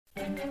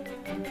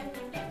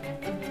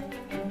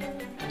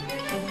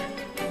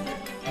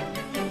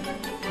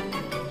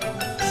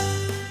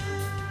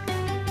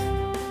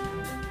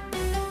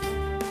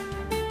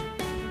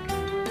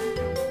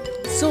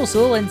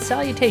Sul and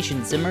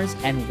salutations, Simmers,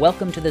 and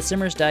welcome to the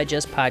Simmers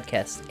Digest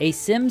podcast, a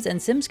Sims and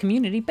Sims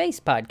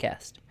community-based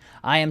podcast.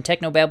 I am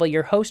Technobabble,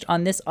 your host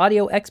on this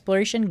audio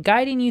exploration,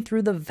 guiding you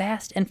through the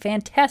vast and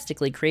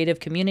fantastically creative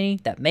community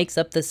that makes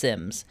up The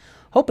Sims,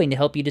 hoping to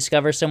help you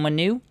discover someone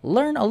new,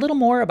 learn a little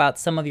more about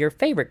some of your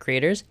favorite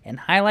creators, and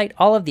highlight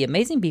all of the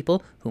amazing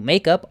people who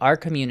make up our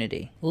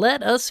community.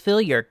 Let us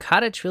fill your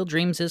Cottageville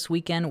dreams this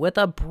weekend with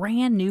a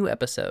brand new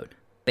episode.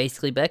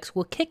 Basically Bex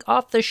will kick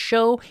off the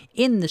show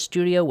in the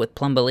studio with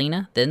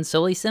Plumbelina, then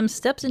Sully Sims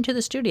steps into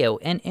the studio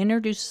and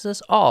introduces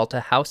us all to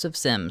House of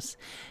Sims.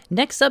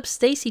 Next up,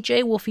 Stacy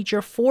J will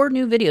feature 4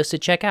 new videos to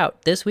check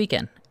out this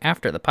weekend,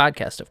 after the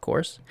podcast of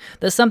course.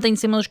 The Something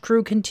Simlish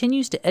crew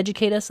continues to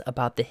educate us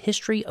about the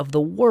history of the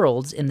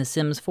worlds in The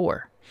Sims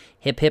 4.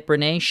 Hip Hip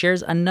Renee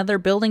shares another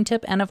building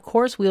tip, and of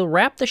course we'll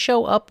wrap the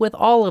show up with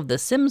all of the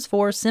Sims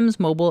 4, Sims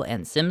Mobile,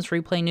 and Sims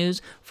Replay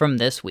news from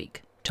this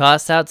week.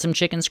 Toss out some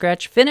chicken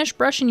scratch, finish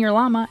brushing your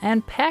llama,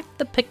 and pack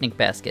the picnic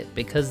basket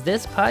because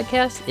this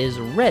podcast is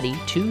ready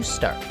to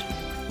start.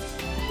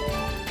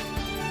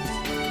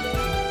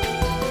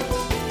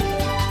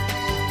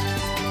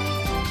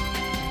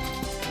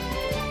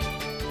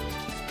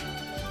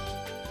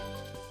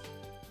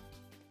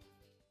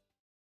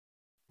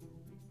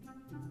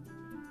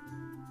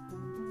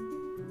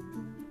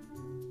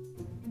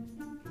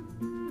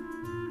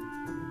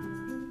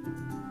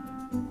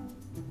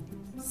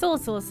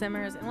 Soul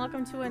Simmers, and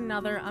welcome to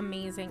another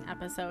amazing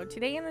episode.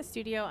 Today in the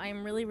studio, I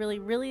am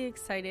really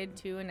excited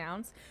to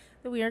announce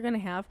that we are going to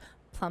have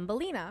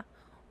Plumbelina.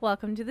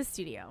 Welcome to the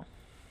studio.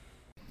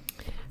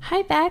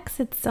 Hi Bex,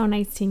 it's so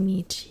nice to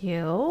meet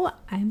you.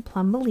 I'm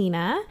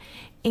Plumbelina,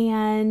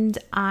 and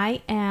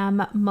I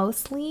am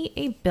mostly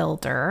a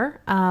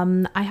builder.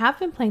 I have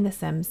been playing The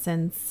Sims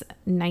since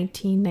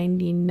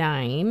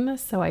 1999,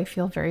 so I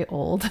feel very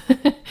old,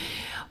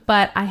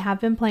 but I have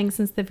been playing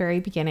since the very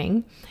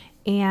beginning.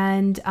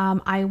 And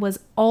I was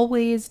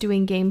always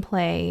doing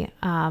gameplay,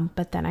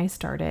 but then I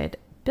started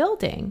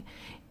building.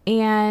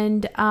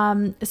 And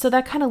so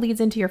that kind of leads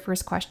into your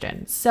first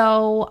question.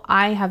 So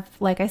I have,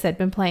 like I said,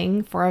 been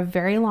playing for a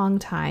very long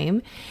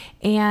time,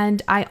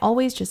 and I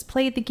always just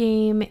played the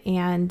game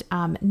and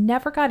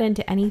never got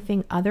into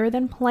anything other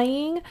than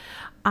playing.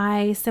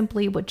 I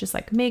simply would just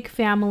like make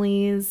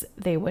families,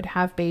 they would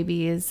have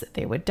babies,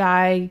 they would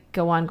die,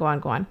 go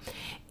on.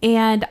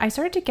 And I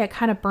started to get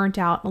kind of burnt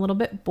out, a little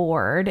bit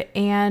bored.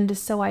 And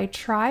so I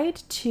tried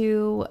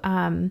to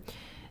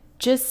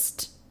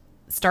just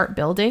start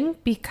building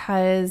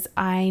because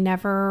I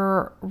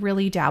never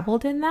really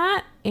dabbled in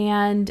that.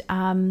 And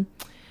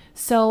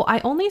so I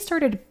only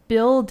started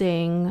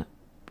building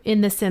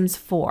in The Sims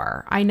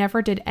 4. I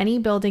never did any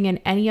building in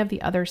any of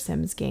the other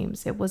Sims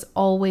games. It was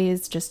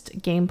always just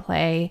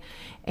gameplay,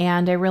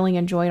 and I really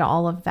enjoyed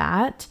all of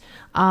that.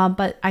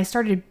 But I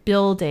started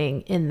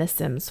building in The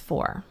Sims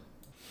 4.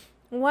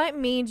 What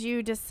made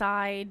you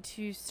decide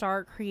to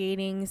start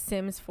creating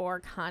Sims 4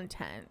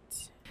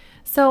 content?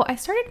 So I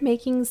started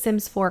making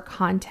Sims 4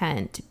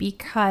 content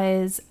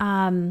because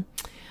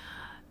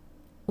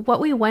what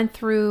we went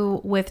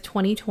through with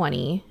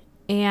 2020,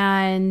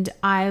 and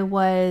I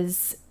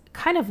was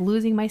kind of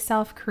losing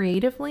myself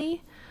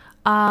creatively.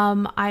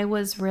 I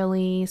was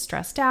really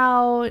stressed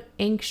out,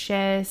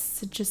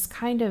 anxious, just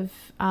kind of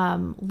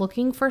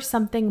looking for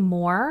something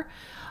more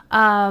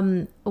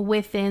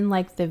within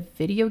like the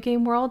video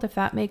game world, if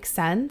that makes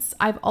sense.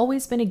 I've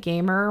always been a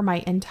gamer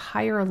my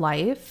entire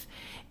life,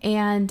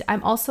 and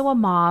I'm also a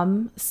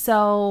mom.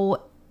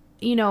 So,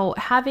 you know,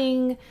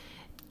 having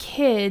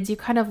kids, you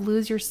kind of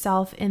lose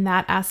yourself in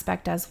that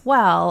aspect as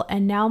well.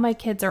 And now my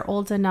kids are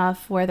old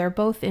enough where they're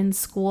both in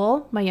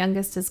school. My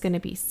youngest is going to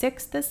be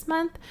 6 this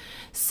month.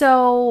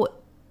 So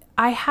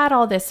I had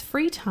all this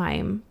free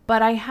time,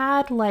 but I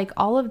had like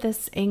all of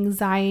this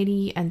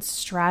anxiety and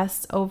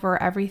stress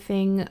over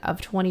everything of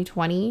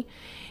 2020.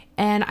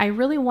 And I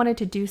really wanted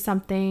to do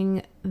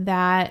something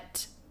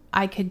that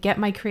I could get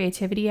my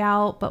creativity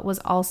out, but was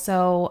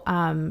also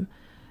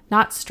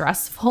not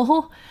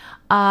stressful.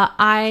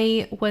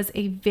 I was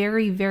a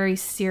very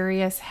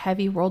serious,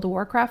 heavy World of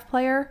Warcraft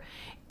player,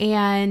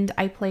 and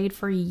I played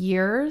for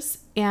years,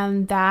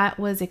 and that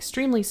was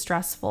extremely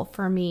stressful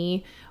for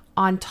me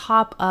on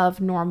top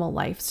of normal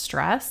life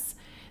stress.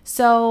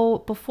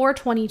 So before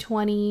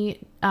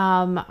 2020,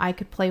 I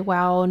could play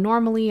WoW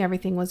normally.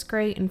 Everything was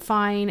great and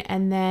fine.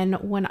 And then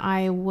when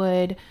I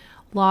would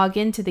log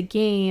into the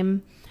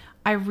game,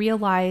 I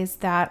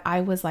realized that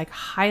I was like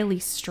highly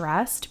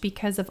stressed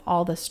because of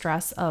all the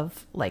stress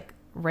of like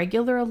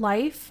regular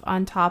life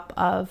on top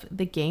of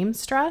the game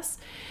stress.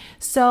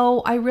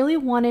 So I really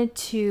wanted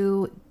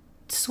to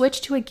switch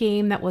to a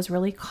game that was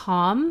really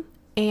calm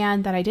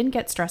and that I didn't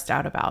get stressed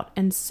out about.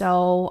 And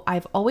so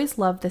I've always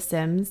loved The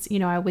Sims. You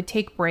know, I would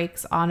take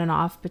breaks on and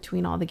off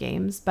between all the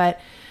games, but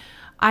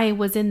I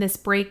was in this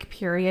break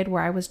period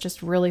where I was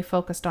just really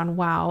focused on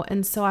WoW.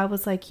 And so I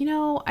was like,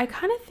 I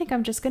kind of think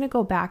I'm just going to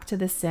go back to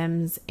The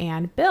Sims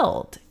and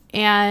build.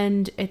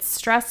 And it's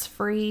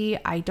stress-free.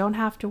 I don't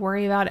have to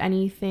worry about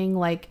anything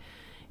like,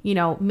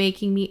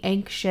 making me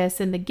anxious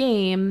in the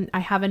game. I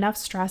have enough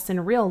stress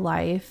in real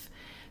life.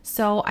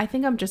 So I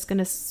think I'm just going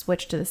to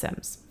switch to The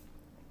Sims.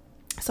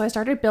 So I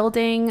started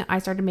building, I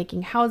started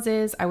making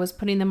houses, I was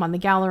putting them on the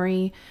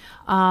gallery.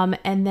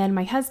 And then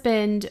my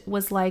husband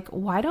was like,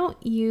 why don't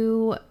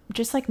you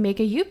just like make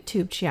a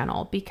YouTube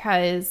channel?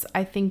 Because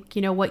I think,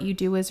 what you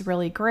do is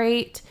really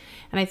great.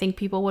 And I think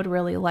people would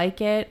really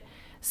like it.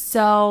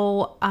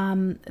 So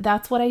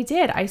that's what I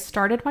did. I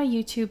started my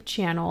YouTube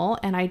channel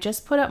and I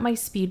just put up my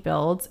speed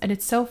builds. And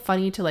it's so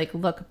funny to like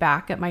look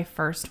back at my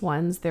first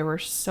ones. They were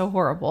so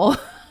horrible.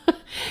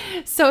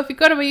 So if you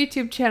go to my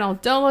YouTube channel,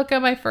 don't look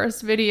at my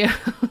first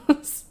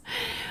videos.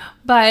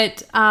 But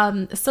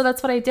so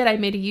that's what I did. I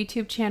made a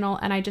YouTube channel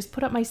and I just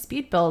put up my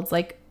speed builds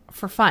like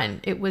for fun.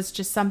 It was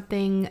just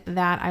something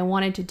that I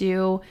wanted to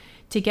do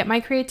to get my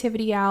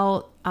creativity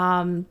out,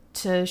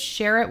 to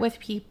share it with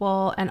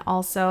people. And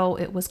also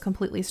it was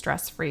completely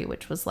stress-free,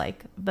 which was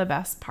like the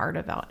best part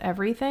about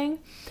everything.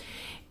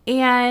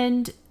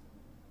 And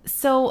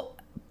so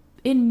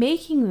in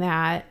making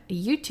that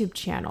YouTube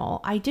channel,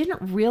 I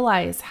didn't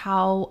realize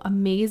how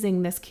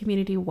amazing this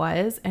community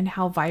was and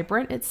how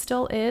vibrant it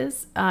still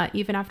is,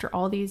 even after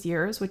all these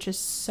years, which is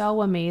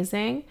so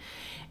amazing.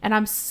 And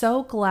I'm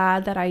so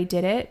glad that I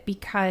did it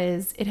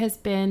because it has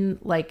been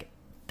like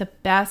the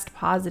best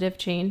positive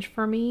change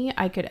for me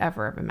I could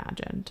ever have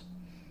imagined.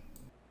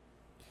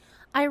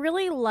 I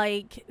really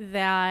like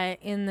that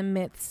in the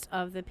midst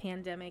of the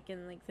pandemic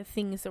and like the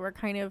things that were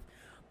kind of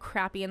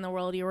crappy in the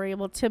world, you were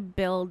able to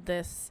build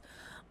this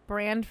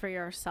brand for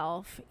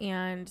yourself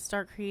and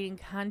start creating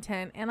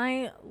content. And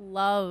I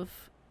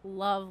love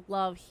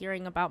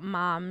hearing about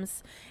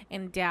moms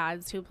and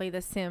dads who play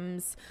The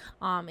Sims.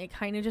 It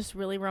kind of just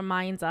really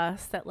reminds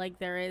us that like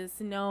there is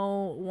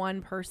no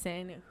one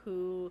person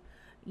who,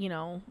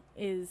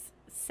 is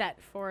set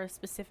for a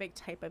specific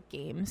type of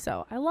game.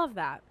 So I love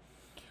that.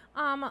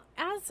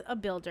 As a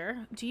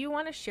builder, do you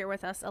want to share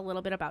with us a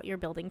little bit about your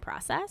building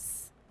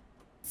process?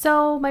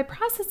 So my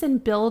process in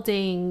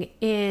building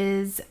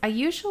is I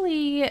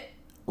usually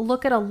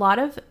look at a lot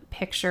of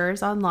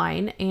pictures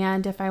online.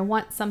 And if I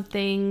want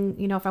something,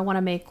 if I want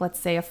to make, let's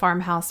say a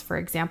farmhouse, for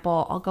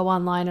example, I'll go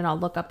online and I'll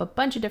look up a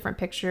bunch of different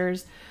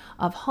pictures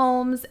of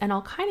homes and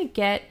I'll kind of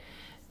get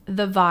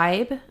the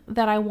vibe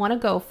that I want to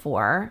go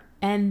for.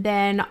 And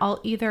then I'll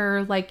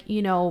either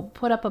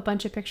put up a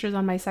bunch of pictures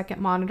on my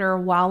second monitor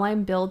while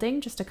I'm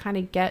building just to kind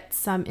of get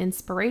some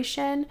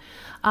inspiration.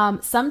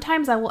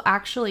 Sometimes I will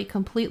actually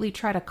completely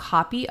try to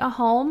copy a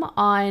home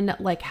on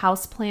like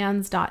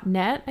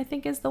houseplans.net, I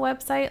think is the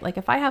website. Like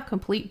if I have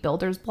complete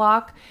builder's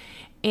block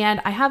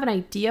and I have an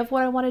idea of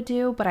what I want to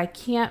do, but I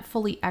can't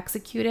fully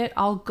execute it,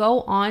 I'll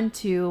go on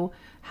to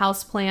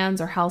house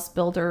plans or house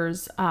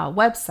builders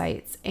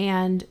websites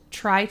and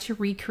try to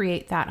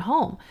recreate that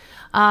home.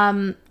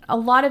 A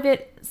lot of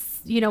it,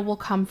 will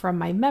come from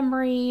my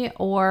memory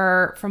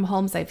or from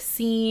homes I've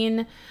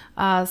seen.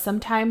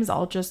 Sometimes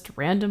I'll just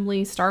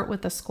randomly start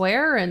with a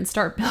square and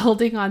start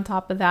building on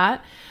top of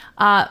that.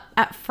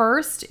 At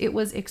first, it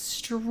was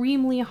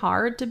extremely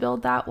hard to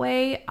build that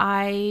way.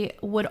 I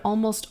would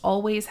almost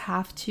always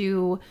have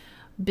to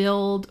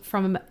build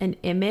from an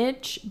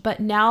image,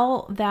 but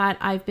now that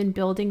I've been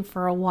building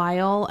for a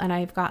while and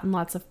I've gotten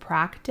lots of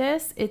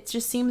practice, it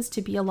just seems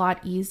to be a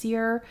lot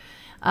easier.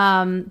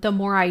 The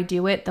more I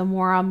do it, the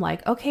more I'm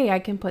like, okay, I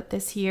can put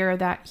this here,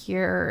 that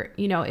here,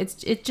 it's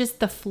just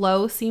the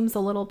flow seems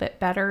a little bit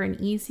better and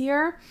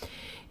easier.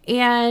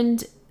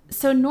 And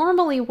so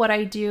normally what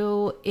I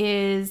do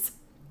is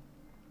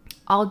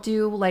I'll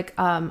do like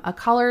a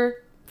color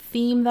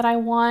theme that I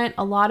want.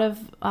 A lot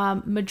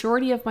of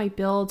majority of my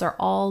builds are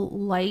all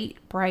light,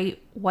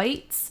 bright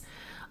whites,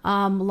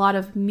 a lot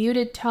of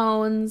muted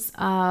tones.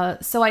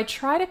 So I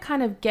try to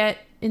kind of get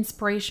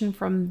inspiration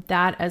from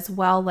that as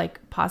well, like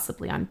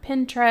possibly on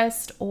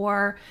Pinterest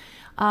or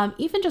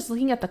even just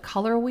looking at the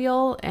color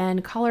wheel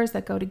and colors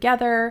that go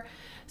together.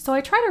 So I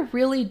try to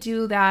really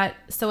do that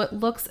so it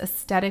looks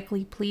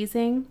aesthetically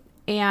pleasing.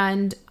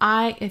 And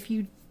if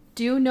you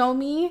do know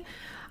me,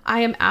 I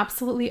am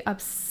absolutely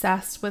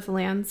obsessed with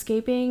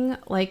landscaping.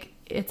 Like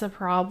it's a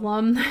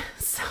problem.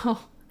 So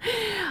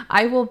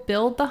I will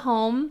build the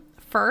home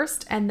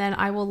first and then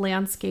I will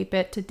landscape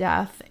it to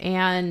death.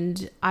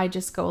 And I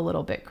just go a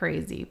little bit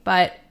crazy,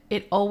 but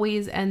it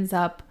always ends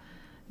up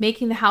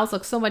making the house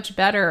look so much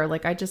better.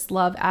 Like I just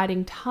love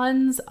adding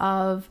tons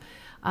of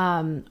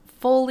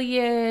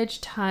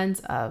foliage,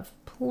 tons of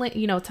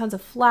tons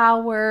of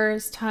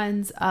flowers,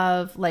 tons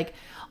of like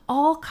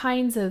all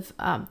kinds of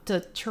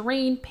the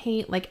terrain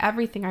paint, like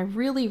everything. I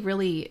really,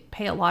 really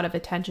pay a lot of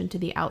attention to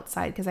the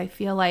outside because I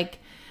feel like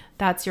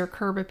that's your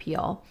curb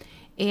appeal.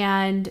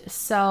 And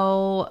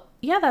so,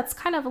 yeah, that's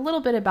kind of a little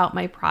bit about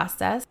my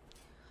process.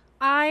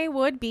 I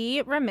would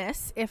be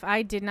remiss if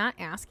I did not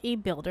ask a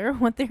builder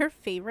what their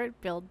favorite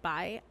build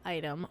buy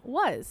item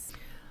was.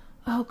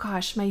 Oh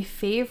gosh, my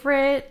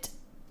favorite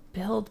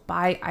build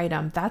buy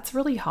item. That's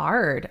really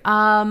hard.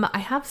 I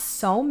have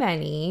so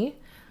many,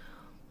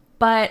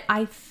 but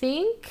I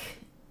think,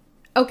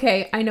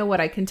 okay, I know what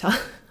I can tell.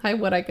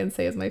 What I can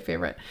say is my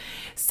favorite.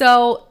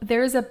 So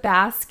there's a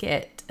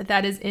basket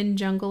that is in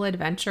Jungle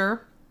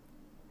Adventure.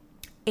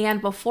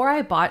 And before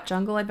I bought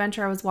Jungle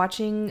Adventure, I was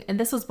watching, and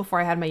this was before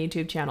I had my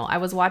YouTube channel, I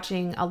was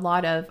watching a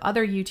lot of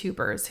other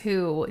YouTubers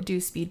who do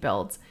speed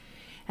builds,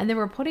 and they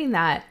were putting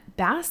that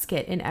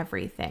basket in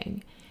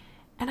everything.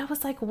 And I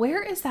was like,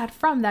 where is that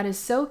from? That is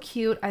so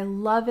cute. I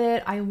love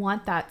it. I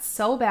want that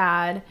so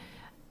bad.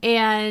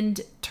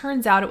 And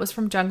turns out it was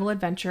from Jungle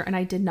Adventure, and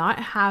I did not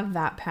have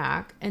that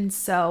pack. And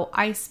so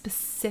I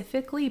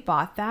specifically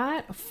bought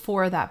that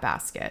for that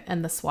basket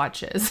and the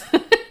swatches.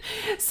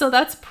 So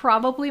that's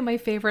probably my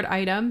favorite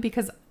item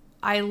because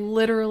I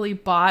literally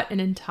bought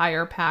an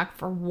entire pack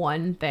for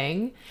one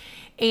thing.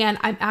 And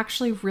I'm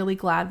actually really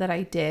glad that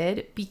I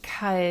did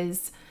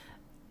because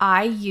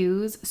I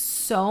use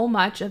so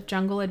much of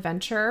Jungle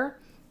Adventure.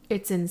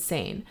 It's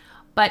insane.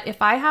 But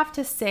if I have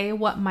to say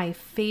what my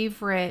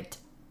favorite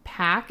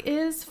pack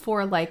is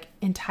for like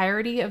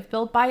entirety of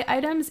build buy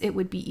items, it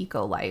would be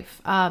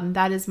Eco-Life.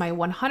 That is my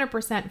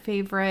 100%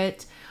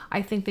 favorite.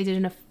 I think they did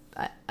an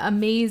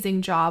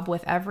amazing job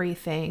with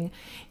everything,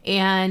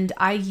 and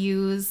I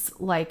use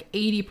like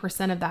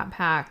 80% of that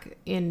pack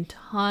in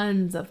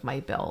tons of my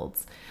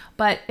builds.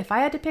 But if I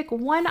had to pick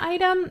one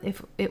item,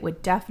 it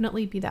would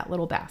definitely be that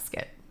little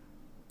basket.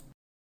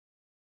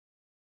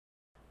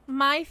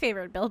 My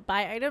favorite build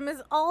buy item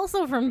is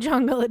also from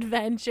Jungle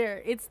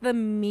Adventure. It's the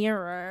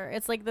mirror.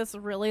 It's like this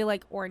really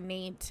like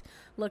ornate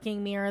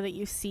looking mirror that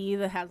you see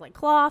that has like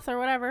cloth or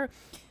whatever.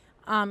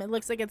 It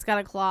looks like it's got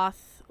a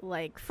cloth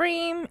like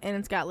frame, and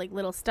it's got like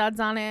little studs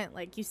on it.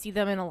 Like you see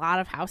them in a lot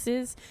of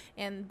houses,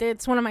 and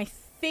it's one of my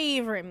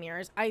favorite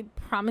mirrors. I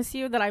promise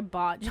you that I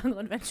bought Jungle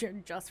Adventure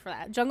just for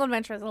that. Jungle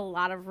Adventure has a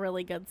lot of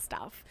really good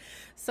stuff.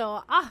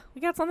 So,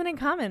 we got something in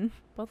common.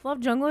 Both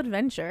love Jungle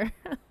Adventure.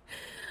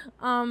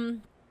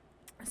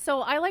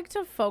 So I like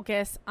to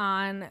focus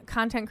on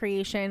content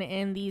creation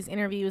in these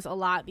interviews a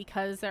lot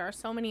because there are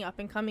so many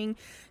up-and-coming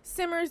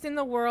simmers in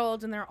the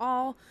world, and they're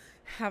all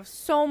have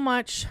so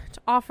much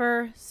to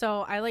offer.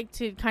 So I like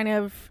to kind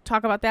of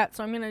talk about that.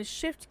 So I'm going to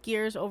shift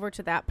gears over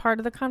to that part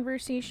of the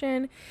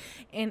conversation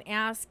and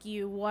ask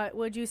you, what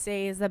would you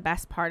say is the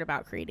best part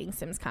about creating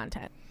Sims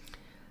content?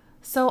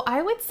 So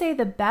I would say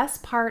the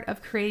best part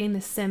of creating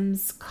the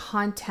Sims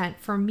content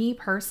for me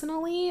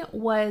personally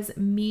was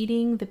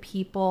meeting the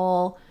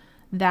people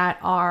that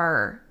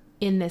are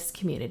in this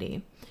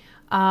community.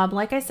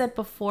 Like I said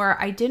before,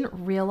 I didn't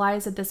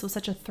realize that this was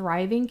such a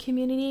thriving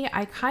community.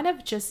 I kind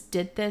of just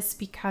did this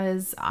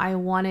because I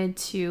wanted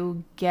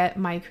to get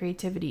my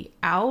creativity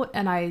out,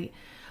 and I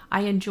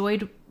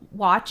enjoyed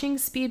watching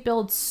speed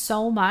build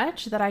so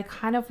much that I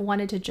kind of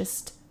wanted to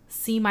just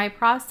see my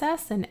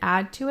process and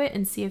add to it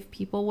and see if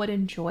people would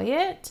enjoy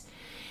it.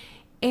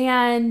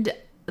 And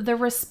the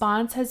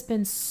response has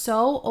been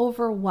so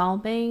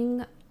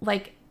overwhelming.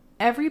 Like,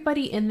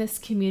 everybody in this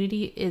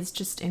community is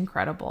just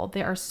incredible.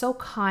 They are so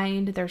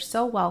kind. They're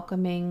so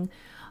welcoming.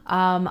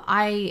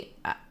 I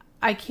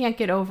can't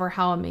get over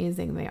how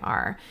amazing they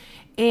are.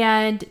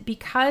 And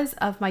because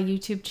of my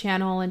YouTube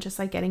channel and just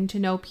like getting to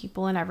know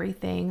people and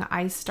everything,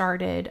 I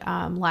started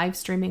live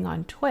streaming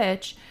on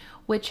Twitch,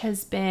 which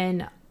has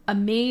been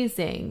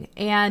amazing.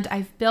 And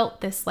I've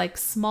built this like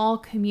small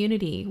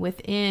community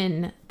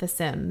within The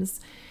Sims.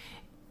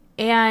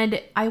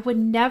 And I would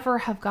never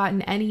have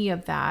gotten any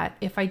of that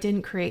if I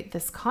didn't create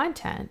this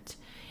content.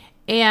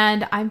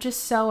 And I'm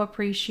just so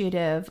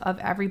appreciative of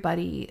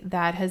everybody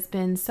that has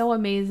been so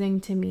amazing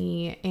to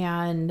me.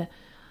 And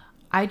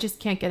I just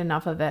can't get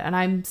enough of it. And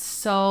I'm just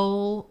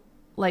so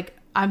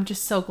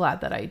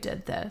glad that I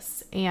did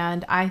this.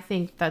 And I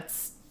think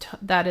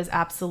that is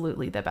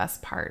absolutely the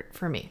best part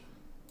for me.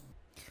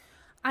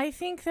 I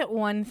think that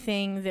one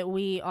thing that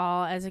we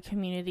all as a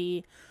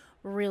community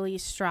really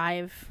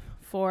strive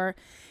for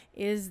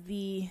is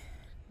the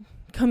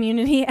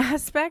community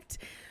aspect,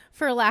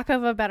 for lack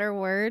of a better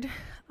word.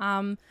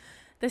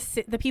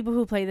 The people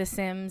who play The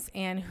Sims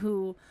and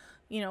who,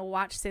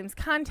 watch Sims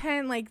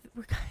content, like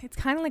it's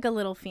kind of like a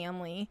little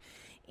family.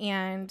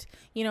 And,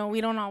 we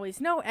don't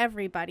always know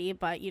everybody,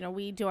 but,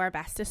 we do our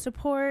best to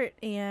support.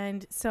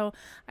 And so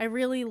I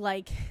really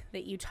like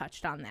that you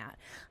touched on that.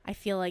 I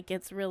feel like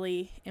it's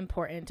really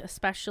important,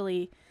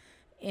 especially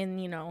in,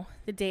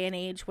 the day and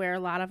age where a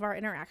lot of our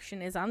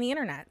interaction is on the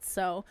internet.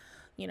 So,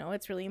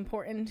 it's really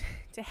important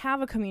to have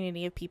a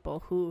community of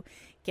people who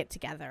get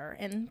together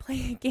and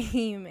play a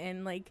game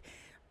and like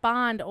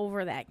bond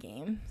over that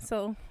game.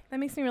 So that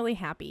makes me really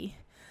happy.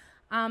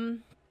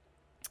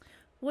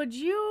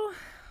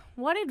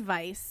 What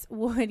advice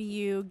would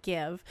you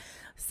give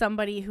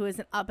somebody who is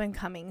an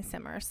up-and-coming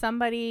simmer?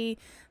 Something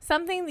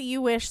that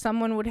you wish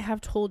someone would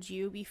have told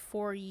you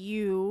before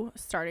you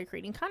started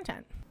creating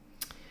content?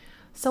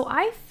 So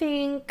I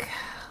think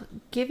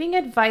giving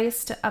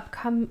advice to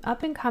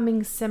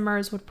up-and-coming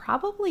simmers would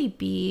probably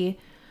be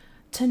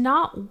to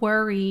not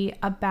worry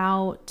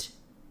about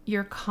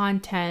your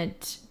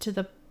content to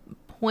the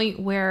point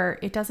where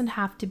it doesn't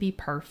have to be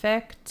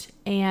perfect,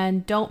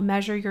 and don't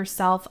measure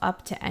yourself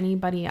up to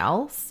anybody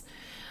else.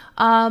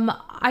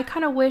 I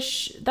kind of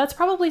wish that's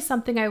probably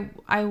something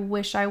I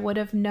wish I would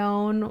have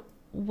known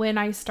when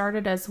I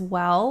started as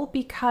well,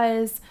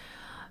 because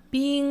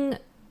being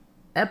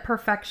a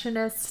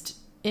perfectionist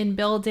in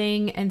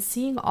building and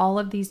seeing all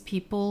of these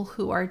people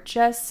who are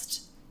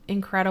just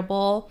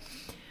incredible,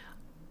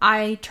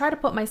 I try to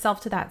put myself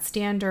to that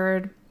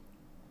standard,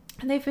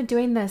 and they've been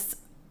doing this,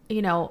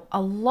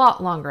 a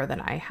lot longer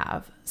than I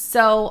have.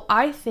 So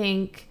I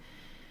think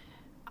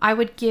I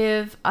would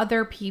give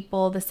other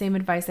people the same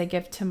advice I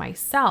give to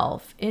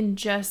myself, in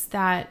just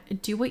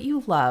that do what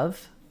you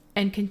love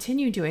and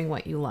continue doing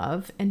what you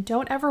love, and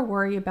don't ever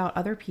worry about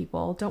other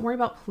people. Don't worry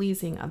about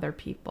pleasing other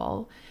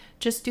people.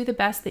 Just do the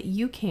best that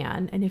you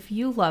can. And if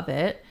you love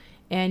it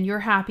and you're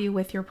happy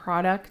with your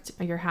product,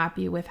 or you're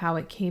happy with how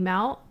it came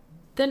out,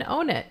 then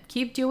own it.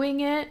 Keep doing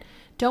it.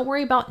 Don't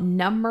worry about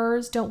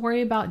numbers. Don't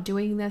worry about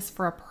doing this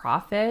for a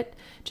profit.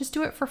 Just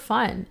do it for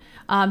fun.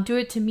 Do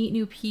it to meet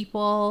new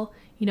people,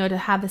 to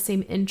have the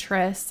same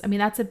interests. I mean,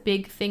 that's a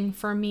big thing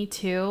for me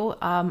too.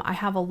 I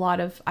have a lot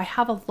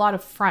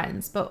of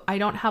friends, but I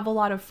don't have a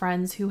lot of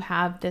friends who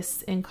have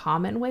this in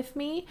common with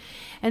me.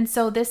 And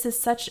so this is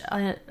such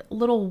a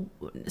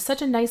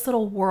nice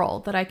little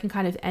world that I can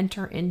kind of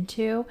enter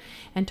into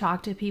and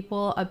talk to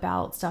people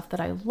about stuff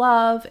that I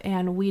love,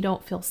 and we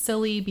don't feel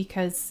silly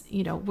because,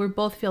 we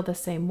both feel the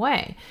same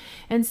way.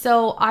 And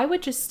so I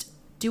would just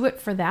do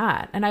it for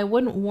that. And I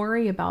wouldn't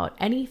worry about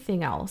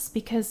anything else,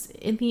 because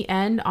in the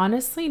end,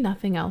 honestly,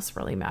 nothing else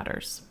really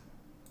matters.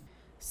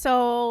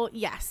 So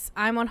yes,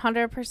 I'm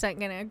 100%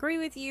 going to agree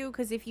with you,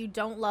 because if you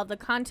don't love the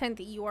content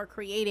that you are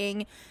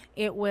creating,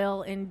 it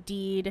will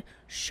indeed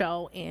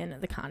show in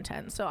the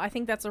content. So I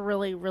think that's a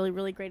really, really,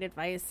 really great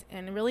advice,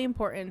 and really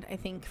important, I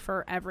think,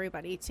 for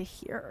everybody to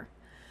hear.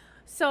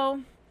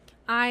 So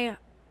I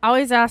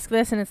always ask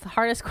this, and it's the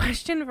hardest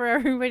question for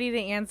everybody to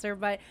answer,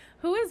 but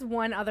who is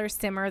one other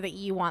simmer that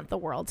you want the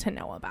world to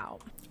know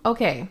about?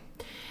 Okay.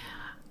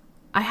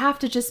 I have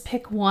to just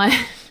pick one.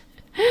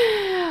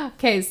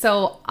 Okay,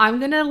 so I'm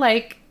going to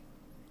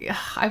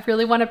I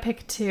really want to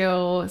pick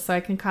two so I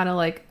can kind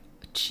of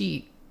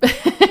cheat.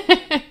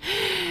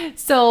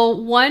 So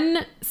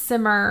one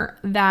simmer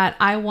that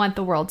I want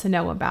the world to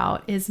know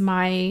about is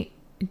my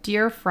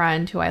dear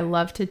friend who I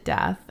love to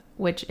death,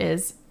 which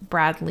is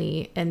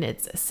Bradley, and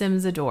it's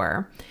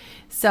Simsador.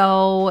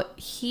 So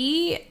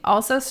he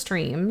also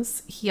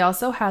streams. He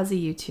also has a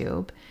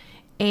YouTube,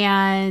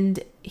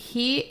 and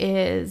he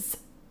is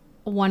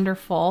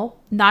wonderful,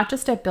 not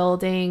just at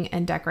building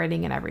and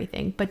decorating and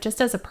everything, but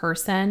just as a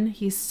person.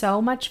 He's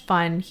so much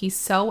fun. He's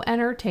so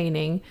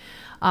entertaining.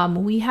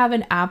 We have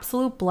an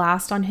absolute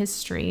blast on his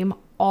stream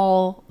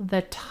all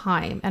the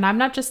time. And I'm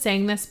not just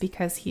saying this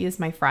because he is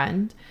my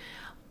friend,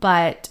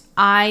 but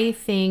I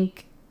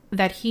think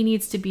that he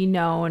needs to be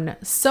known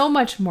so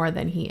much more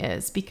than he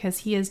is, because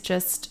he is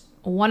just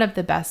one of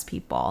the best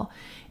people.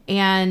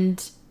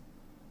 And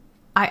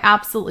I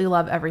absolutely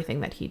love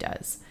everything that he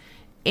does.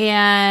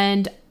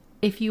 And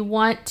if you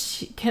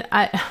want,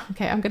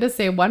 I'm going to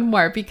say one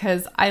more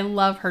because I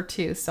love her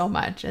too so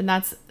much. And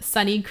that's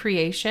Sunny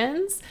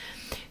Creations.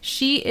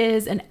 She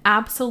is an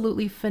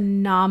absolutely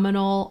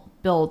phenomenal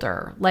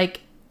builder,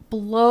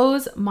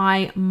 blows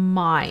my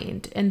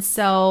mind.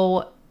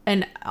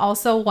 And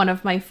also one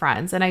of my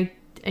friends. And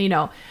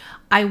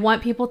I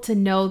want people to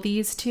know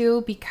these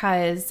two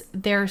because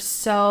they're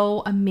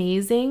so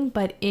amazing,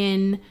 but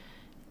in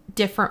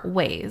different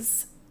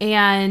ways.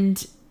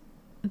 And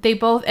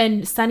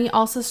Sunny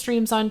also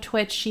streams on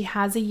Twitch. She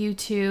has a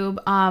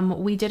YouTube.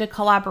 We did a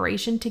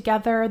collaboration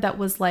together that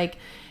was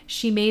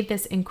she made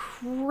this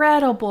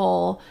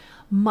incredible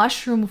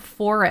mushroom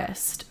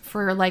forest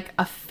for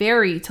a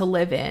fairy to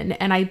live in.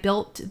 And I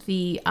built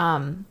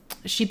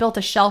she built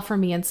a shell for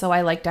me. And so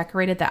I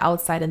decorated the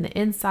outside and the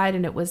inside.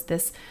 And it was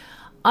this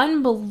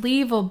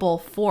unbelievable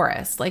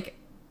forest,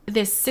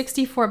 this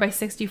 64 by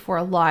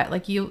 64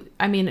 lot.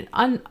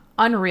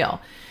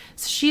 Unreal.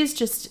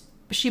 So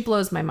she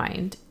blows my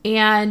mind.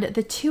 And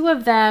the two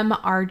of them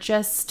are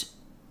just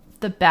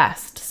the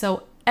best.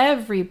 So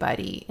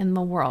everybody in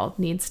the world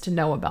needs to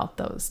know about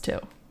those two.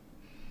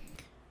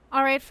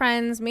 All right,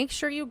 friends, make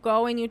sure you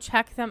go and you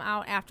check them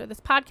out after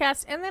this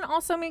podcast. And then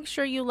also make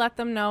sure you let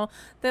them know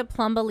that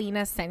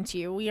Plumbelina sent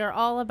you. We are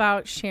all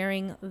about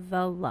sharing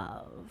the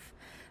love.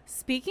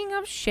 Speaking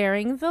of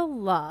sharing the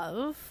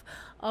love,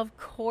 of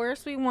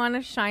course, we want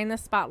to shine the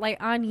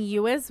spotlight on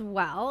you as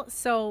well.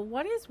 So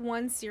what is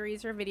one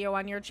series or video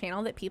on your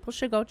channel that people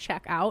should go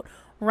check out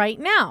right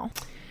now?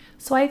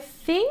 So I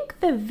think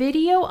the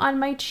video on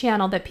my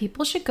channel that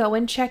people should go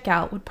and check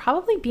out would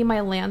probably be my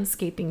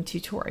landscaping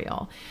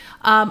tutorial.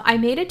 I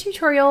made a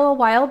tutorial a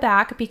while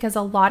back because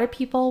a lot of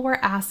people were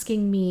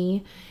asking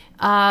me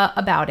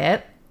about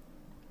it,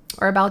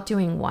 or about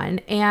doing one.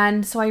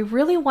 And so I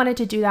really wanted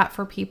to do that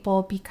for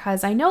people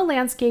because I know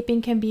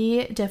landscaping can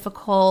be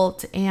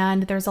difficult,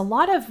 and there's a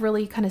lot of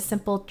really kind of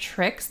simple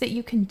tricks that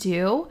you can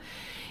do.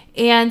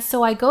 And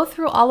so I go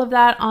through all of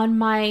that on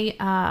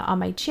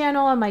my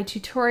channel, on my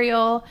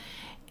tutorial,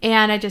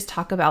 and I just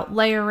talk about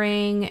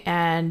layering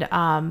and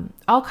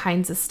all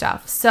kinds of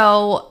stuff.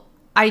 So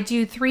I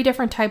do 3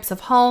 different types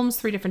of homes,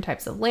 3 different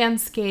types of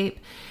landscape.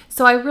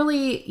 So I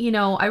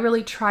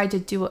really tried to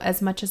do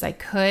as much as I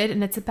could.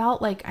 And it's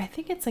about I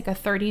think it's a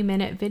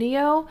 30-minute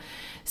video.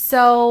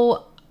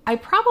 So I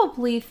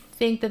probably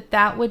think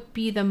that would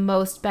be the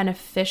most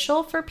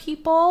beneficial for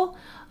people.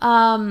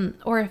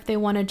 Or if they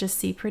want to just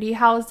see pretty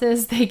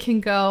houses, they can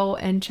go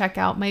and check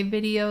out my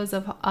videos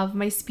of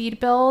my speed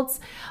builds.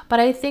 But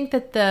I think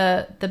that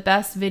the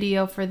best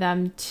video for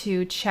them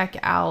to check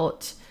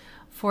out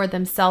for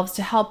themselves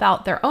to help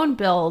out their own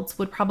builds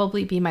would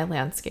probably be my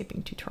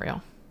landscaping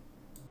tutorial.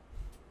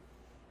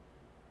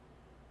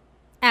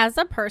 As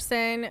a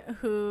person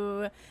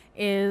who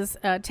is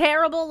a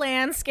terrible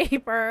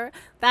landscaper,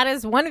 that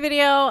is one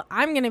video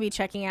I'm going to be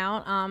checking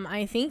out.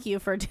 I thank you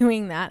for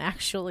doing that,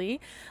 actually.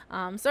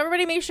 So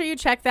everybody make sure you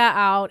check that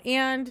out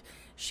and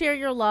share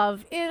your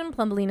love in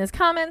Plumbelina's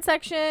comment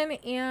section,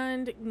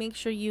 and make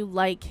sure you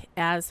like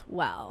as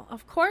well.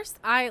 Of course,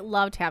 I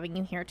loved having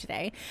you here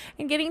today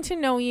and getting to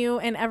know you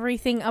and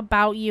everything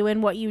about you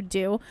and what you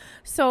do.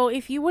 So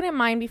if you wouldn't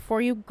mind,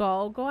 before you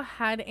go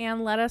ahead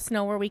and let us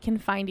know where we can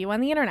find you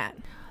on the internet.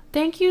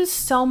 Thank you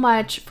so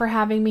much for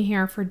having me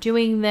here, for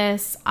doing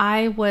this.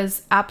 I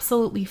was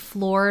absolutely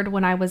floored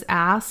when I was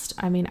asked.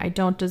 I mean, I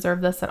don't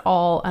deserve this at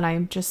all, and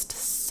I'm just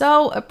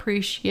so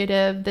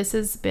appreciative. This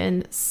has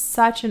been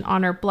such an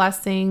honor,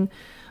 blessing,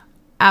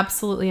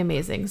 absolutely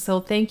amazing. So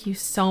thank you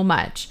so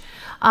much.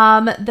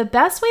 The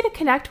best way to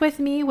connect with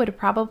me would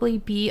probably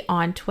be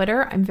on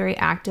Twitter. I'm very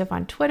active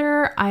on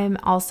Twitter. I'm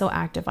also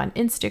active on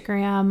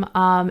Instagram,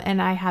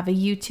 and I have a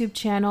YouTube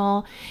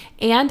channel,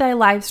 and I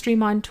live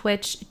stream on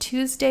Twitch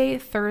Tuesday,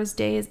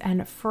 Thursdays,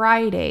 and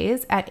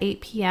Fridays at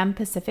 8 p.m.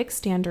 Pacific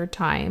Standard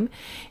Time.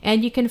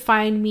 And you can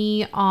find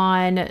me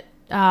on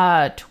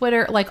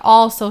Twitter,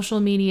 all social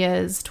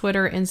medias,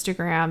 Twitter,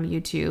 Instagram,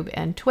 YouTube,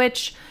 and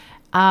Twitch,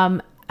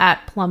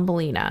 at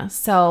Plumbelina.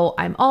 So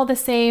I'm all the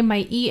same.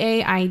 My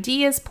EA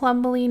ID is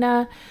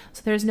Plumbelina,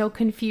 so there's no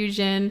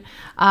confusion.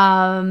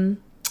 And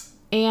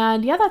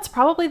yeah, that's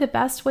probably the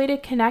best way to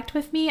connect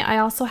with me. I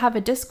also have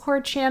a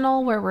Discord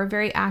channel where we're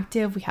very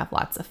active. We have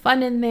lots of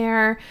fun in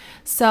there.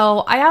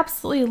 So I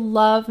absolutely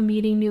love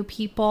meeting new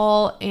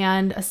people,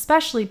 and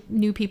especially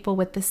new people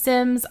with The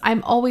Sims.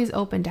 I'm always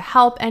open to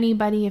help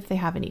anybody if they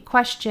have any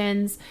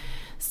questions.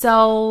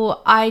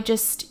 So I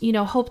just,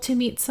 hope to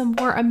meet some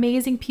more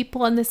amazing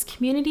people in this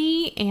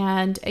community.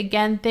 And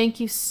again,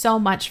 thank you so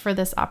much for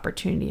this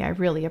opportunity. I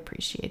really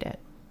appreciate it.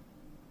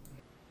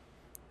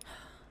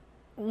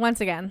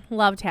 Once again,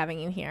 loved having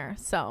you here.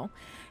 So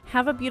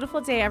have a beautiful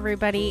day,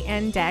 everybody,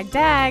 and dag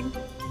dag.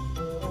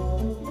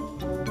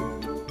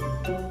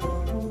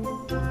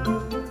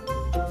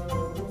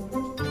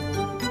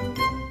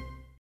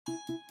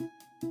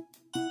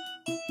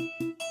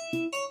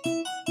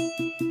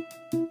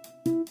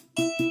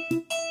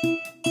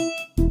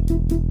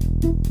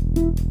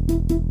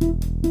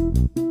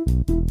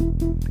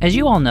 As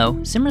you all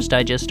know, Simmers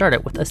Digest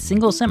started with a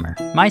single simmer,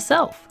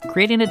 myself,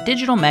 creating a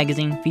digital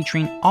magazine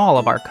featuring all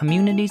of our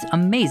community's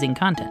amazing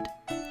content.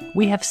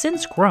 We have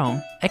since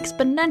grown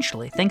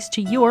exponentially thanks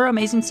to your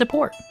amazing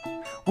support.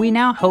 We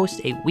now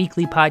host a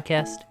weekly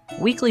podcast,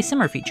 weekly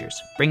simmer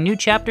features, bring new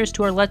chapters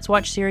to our Let's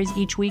Watch series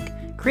each week,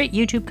 create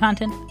YouTube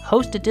content,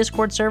 host a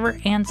Discord server,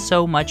 and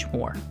so much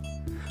more.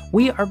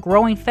 We are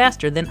growing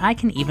faster than I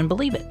can even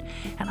believe it,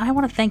 and I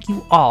want to thank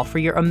you all for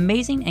your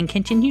amazing and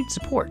continued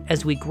support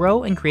as we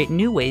grow and create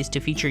new ways to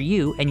feature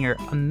you and your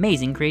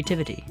amazing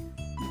creativity.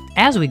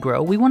 As we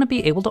grow, we want to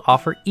be able to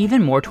offer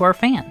even more to our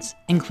fans,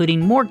 including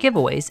more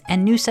giveaways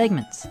and new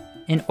segments.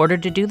 In order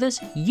to do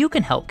this, you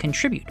can help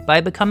contribute by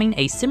becoming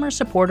a Simmer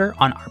supporter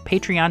on our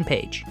Patreon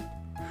page.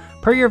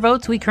 Per your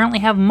votes, we currently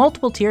have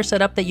multiple tiers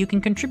set up that you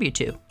can contribute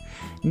to,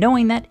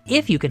 knowing that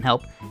if you can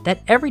help,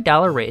 that every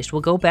dollar raised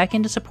will go back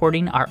into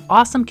supporting our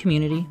awesome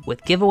community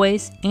with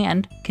giveaways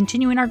and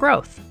continuing our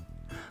growth.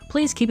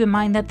 Please keep in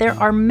mind that there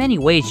are many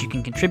ways you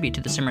can contribute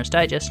to the Simmers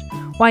Digest,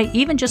 why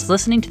even just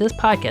listening to this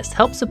podcast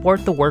helps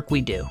support the work we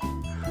do.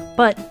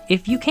 But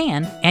if you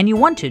can, and you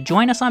want to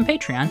join us on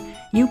Patreon,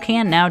 you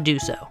can now do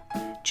so.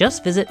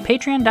 Just visit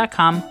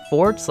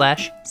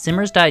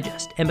patreon.com/Simmers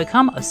Digest and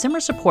become a Simmer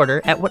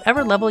supporter at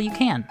whatever level you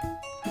can.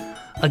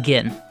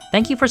 Again,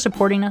 thank you for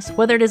supporting us,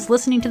 whether it is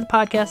listening to the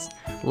podcast,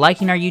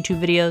 liking our YouTube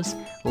videos,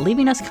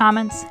 leaving us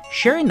comments,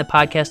 sharing the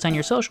podcast on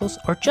your socials,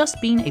 or just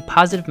being a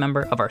positive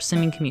member of our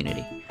simming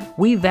community.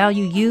 We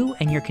value you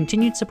and your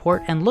continued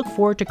support and look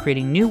forward to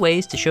creating new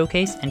ways to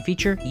showcase and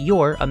feature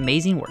your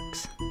amazing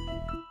works.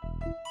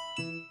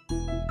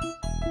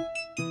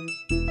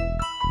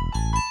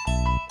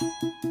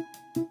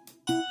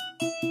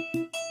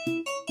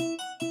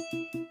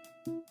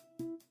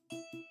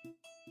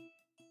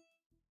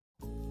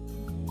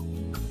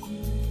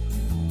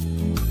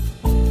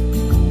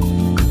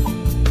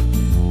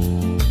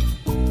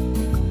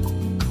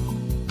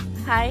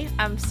 Hi,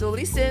 I'm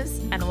Sully Sims,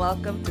 and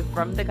welcome to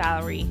From the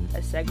Gallery,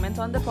 a segment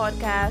on the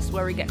podcast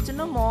where we get to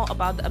know more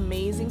about the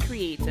amazing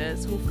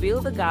creators who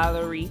fill the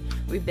gallery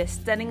with their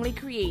stunningly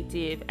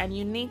creative and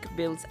unique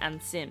builds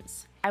and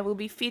sims. I will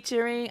be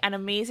featuring an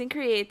amazing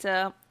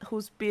creator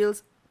whose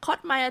builds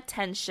caught my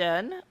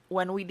attention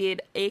when we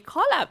did a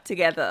collab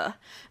together.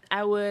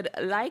 I would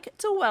like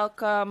to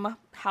welcome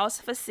House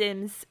for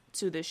Sims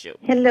to the show.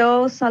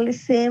 Hello, Sully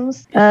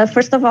Sims.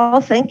 First of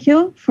all, thank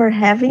you for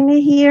having me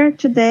here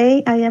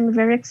today. I am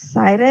very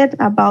excited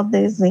about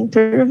this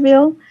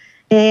interview,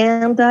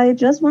 and I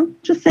just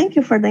want to thank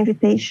you for the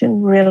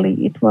invitation.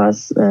 Really, it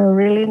was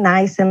really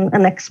nice and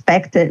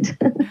unexpected.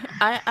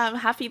 I am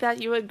happy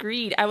that you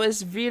agreed. I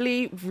was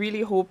really,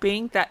 really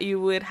hoping that you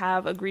would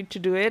have agreed to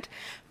do it.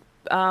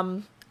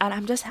 And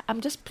I'm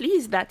just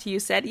pleased that you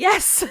said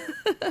yes.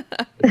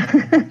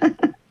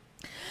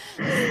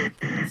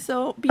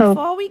 So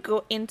before we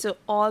go into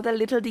all the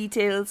little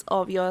details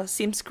of your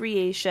Sims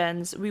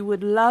creations, we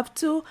would love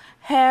to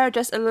hear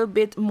just a little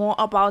bit more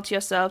about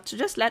yourself, to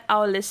just let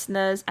our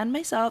listeners and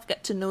myself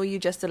get to know you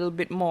just a little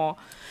bit more.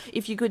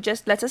 If you could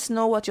just let us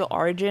know what your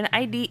origin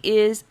ID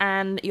is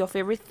and your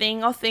favorite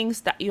thing or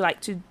things that you like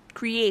to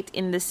create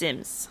in The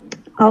Sims.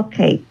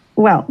 Okay.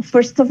 Well,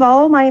 first of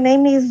all, my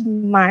name is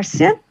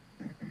Marcia.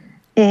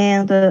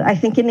 And I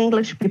think in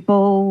English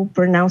people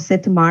pronounce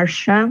it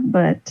Marcia,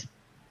 but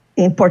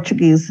in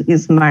Portuguese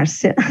is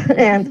Marcia.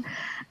 And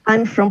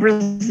I'm from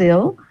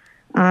Brazil.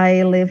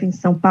 I live in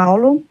São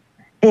Paulo.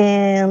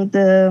 And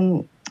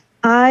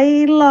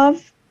I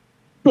love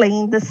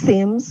playing The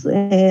Sims,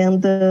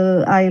 and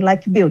I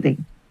like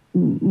building.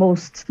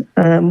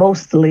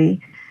 Mostly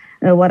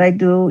what I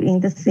do in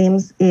The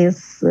Sims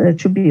is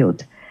to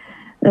build.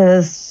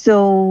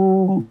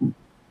 So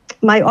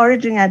my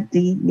origin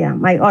ID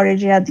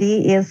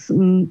is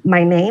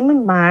my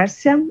name,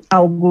 Marcia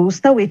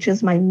Augusta, which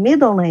is my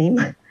middle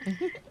name,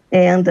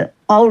 and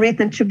all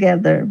written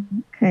together,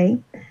 okay?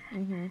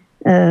 Mm-hmm.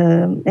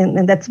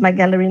 And that's my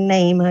gallery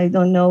name. I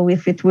don't know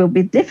if it will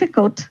be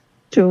difficult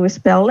to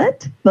spell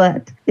it,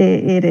 but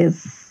it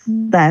is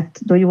that.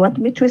 Do you want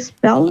me to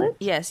spell it?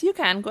 Yes, you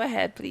can. Go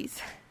ahead,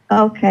 please.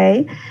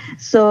 Okay.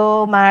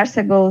 So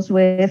Marcia goes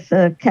with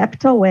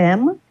capital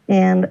M,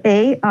 and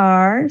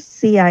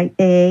ARCIA,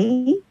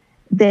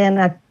 then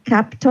a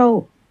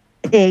capital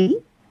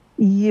AUGUSTA.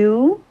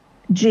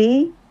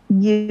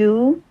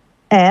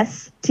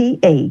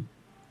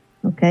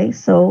 Okay,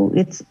 so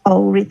it's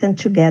all written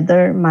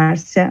together,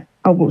 Marcia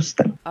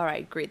Augusta. All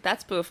right, great.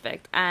 That's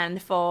perfect.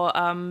 And for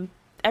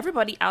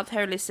everybody out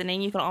there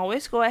listening, you can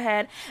always go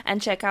ahead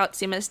and check out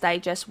Simmers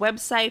Digest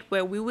website,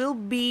 where we will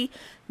be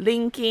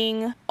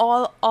linking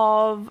all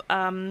of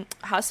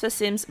House for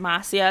Sims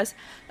Marcia's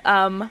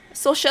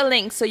social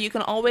links, so you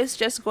can always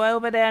just go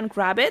over there and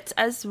grab it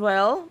as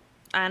well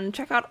and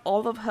check out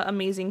all of her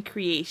amazing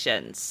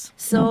creations.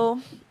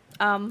 So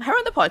here on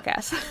the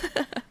podcast,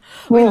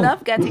 we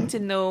love getting to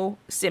know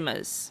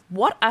Simmers.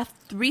 What are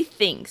 3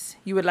 things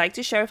you would like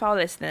to share with our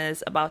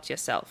listeners about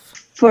yourself?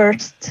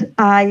 First,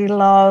 I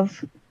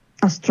love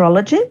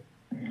astrology,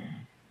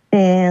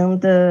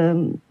 and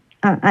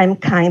I'm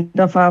kind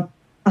of a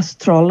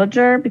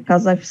astrologer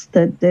because I've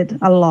studied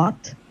a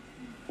lot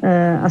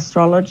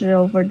astrology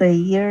over the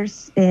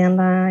years,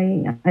 and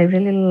I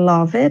really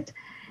love it.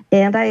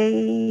 And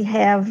I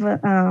have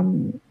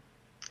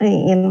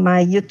in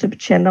my YouTube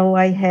channel,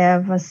 I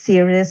have a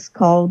series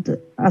called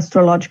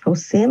Astrological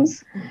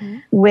Sims,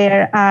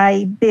 where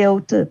I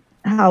built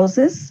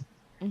houses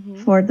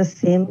for the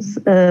Sims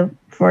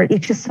for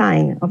each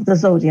sign of the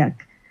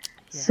zodiac.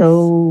 Yes.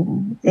 So,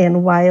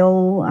 and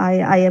while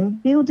I am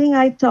building,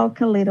 I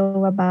talk a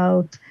little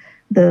about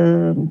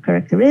the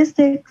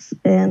characteristics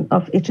and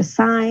of each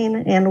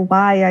sign and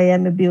why I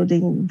am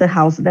building the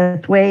house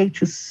that way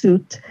to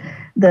suit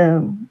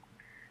the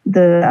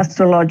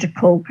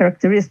astrological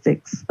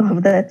characteristics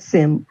of that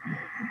sim.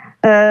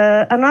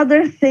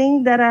 Another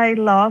thing that I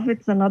love,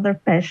 it's another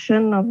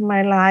passion of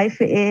my life,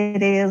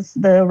 it is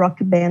the rock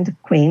band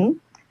Queen.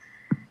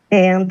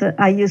 And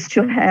I used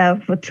to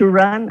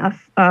run a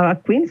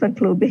Queen fan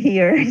club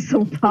here in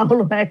São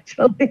Paulo,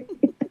 actually,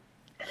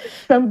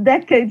 some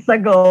decades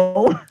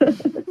ago,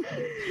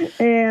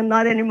 and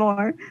not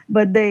anymore,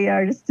 but they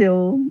are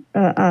still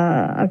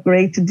a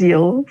great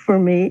deal for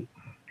me.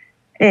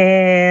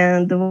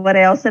 And what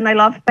else? And I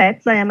love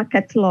pets. I am a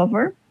cat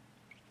lover.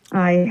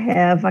 I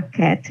have a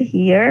cat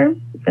here.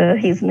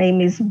 His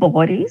name is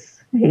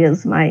Boris. He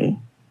is my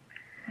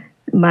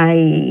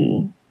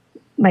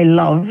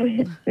love.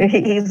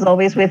 He's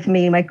always with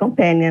me, my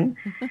companion.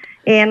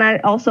 And I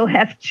also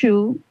have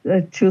two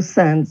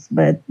sons,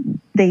 but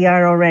they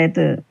are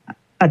already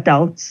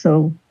adults,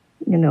 so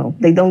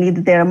they don't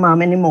need their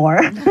mom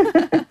anymore.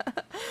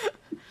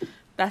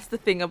 That's the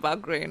thing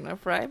about growing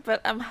up, right? But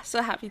I'm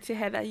so happy to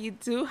hear that you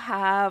do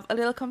have a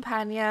little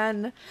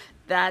companion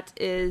that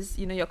is,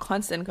 your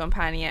constant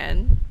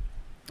companion.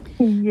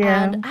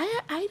 Yeah. And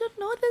I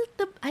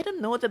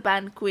don't know the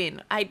band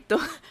Queen.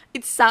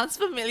 It sounds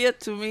familiar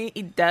to me.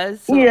 It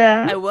does. So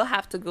yeah. I will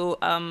have to go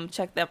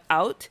check them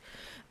out.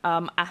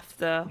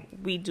 after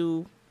we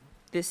do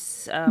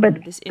this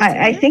But this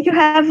I interview. think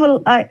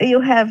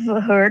you have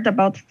heard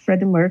about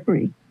Freddie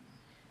Mercury.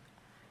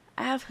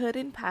 I have heard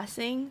in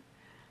passing,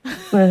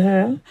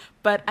 Uh-huh.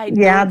 but I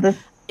Yeah, don't. the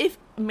If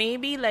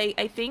maybe like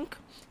I think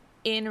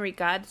in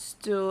regards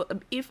to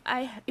if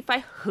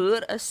I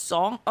heard a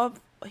song of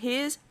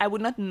his, I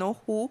would not know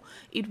who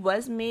it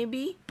was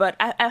maybe, but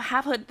I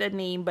have heard the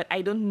name, but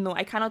I don't know.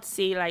 I cannot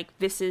say like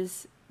this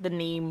is the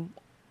name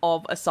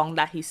of a song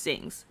that he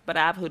sings, but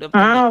I have heard of the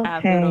name. I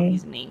have heard of okay.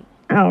 his name.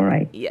 All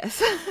right.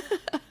 Yes.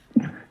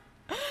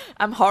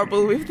 I'm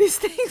horrible with these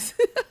things.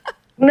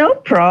 No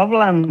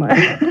problem.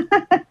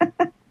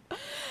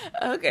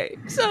 Okay,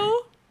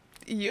 so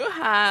you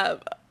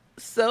have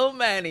so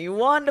many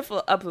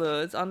wonderful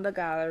uploads on the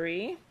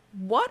gallery.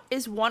 What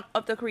is one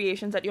of the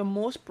creations that you're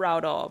most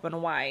proud of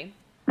and why?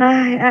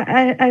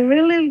 I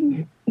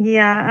really,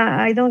 yeah,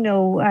 I don't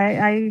know.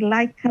 I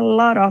like a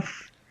lot of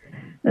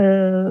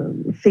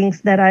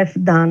things that I've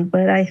done,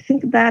 but I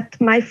think that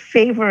my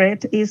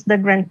favorite is the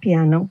grand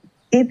piano.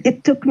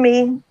 It took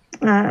me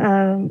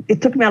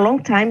a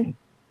long time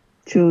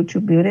to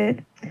build it,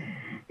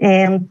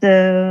 and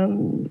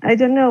I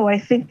don't know. I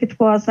think it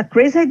was a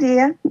crazy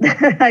idea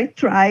that I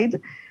tried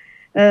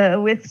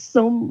with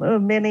so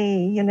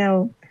many,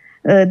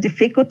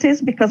 difficulties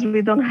because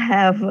we don't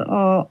have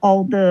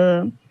all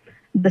the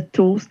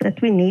tools that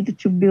we need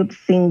to build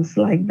things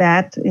like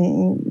that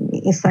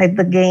inside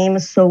the game.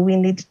 So we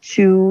need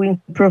to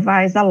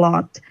improvise a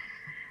lot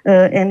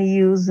and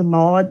use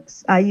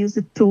mods. I use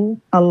a tool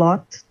a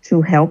lot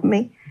to help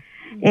me.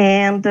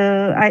 And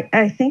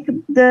I think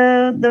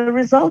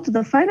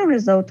the final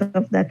result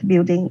of that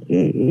building,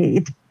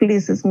 it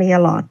pleases me a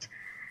lot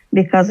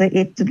because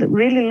it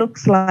really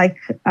looks like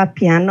a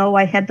piano.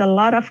 I had a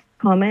lot of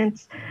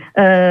comments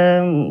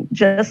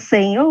just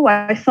saying, oh,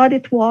 I thought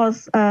it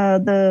was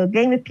the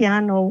game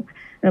piano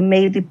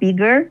made it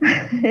bigger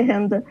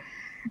and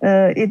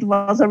it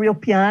was a real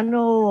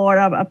piano or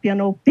a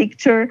piano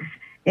picture.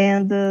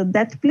 And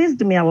that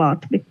pleased me a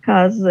lot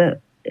because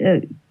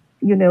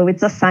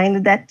it's a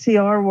sign that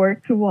your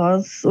work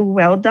was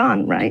well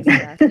done, right?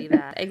 Exactly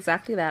that.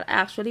 Exactly that. I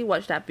actually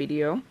watched that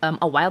video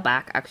a while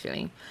back,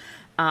 actually.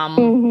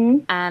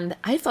 And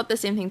I thought the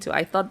same thing too.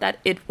 I thought that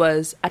it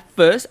was, at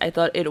first, I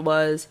thought it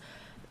was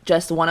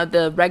just one of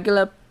the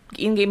regular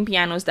in-game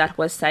pianos that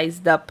was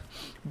sized up.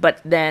 But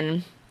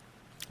then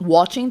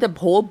watching the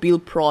whole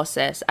build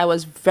process, I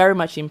was very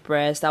much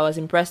impressed. I was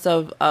impressed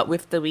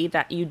with the way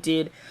that you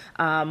did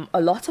a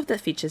lot of the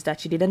features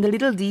that you did and the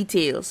little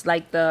details,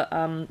 like the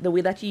way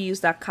that you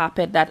used that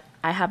carpet that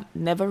I have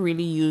never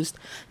really used.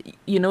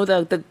 You know,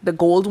 the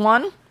gold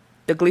one,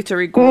 the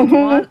glittery gold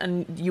one,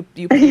 and you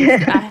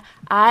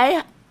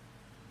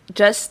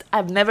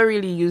I've never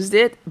really used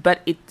it, but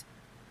it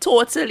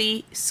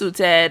totally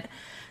suited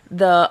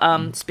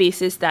the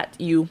spaces that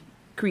you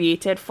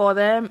created for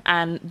them,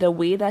 and the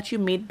way that you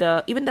made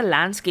even the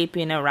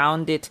landscaping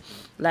around it,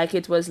 like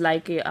it was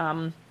like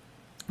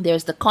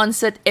there's the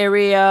concert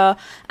area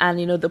and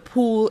the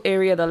pool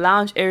area, the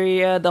lounge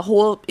area, the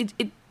whole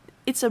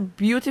it's a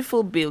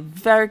beautiful build,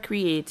 very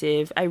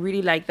creative. I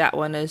really like that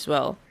one as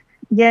well.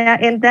 Yeah,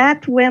 and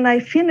that when I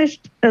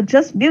finished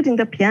just building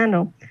the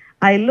piano,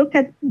 I looked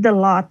at the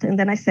lot and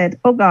then I said,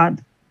 oh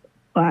God,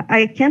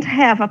 I can't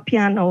have a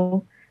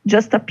piano,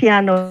 just a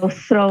piano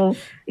throw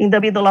in the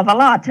middle of a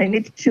lot. I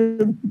need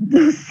to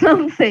do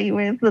something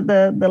with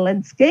the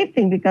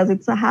landscaping because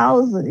it's a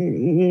house.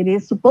 It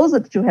is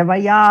supposed to have a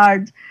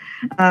yard,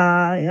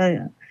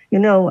 a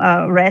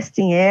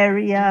resting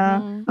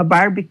area, a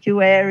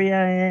barbecue area,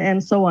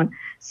 and so on.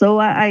 So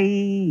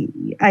I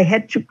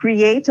had to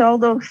create all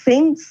those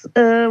things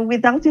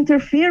without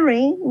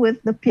interfering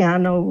with the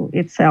piano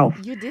itself.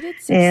 You did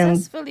it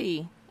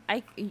successfully.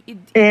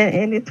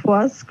 And it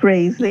was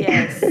crazy.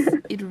 Yes,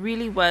 it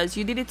really was.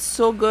 You did it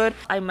so good,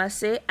 I must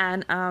say.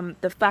 And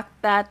the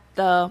fact that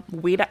the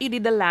way that you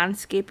did the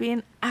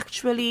landscaping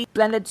actually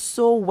blended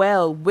so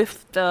well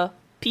with the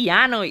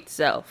piano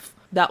itself.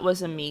 That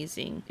was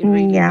amazing. It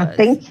really was.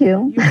 Thank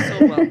you. You're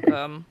so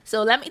welcome.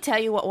 So let me tell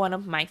you what one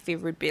of my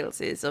favorite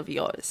builds is of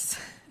yours.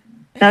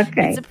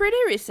 Okay. It's a pretty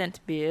recent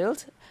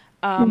build.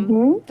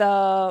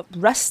 The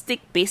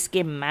rustic base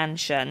game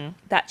mansion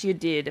that you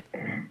did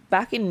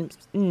back in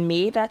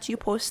May that you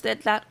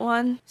posted that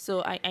one.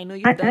 So I know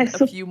you've done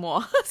a few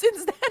more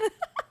since then.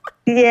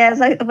 Yes,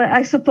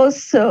 I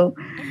suppose so.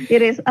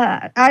 It is.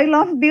 I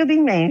love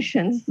building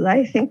mansions.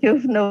 I think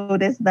you've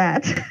noticed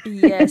that.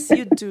 Yes,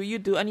 you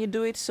do, and you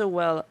do it so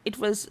well. It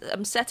was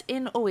set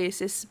in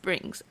Oasis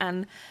Springs,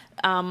 and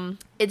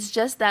it's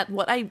just that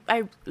what I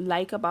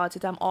like about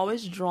it, I'm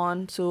always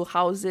drawn to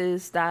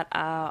houses that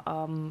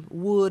are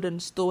wood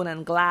and stone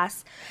and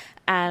glass,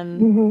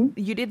 and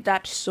you did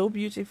that so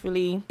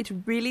beautifully. It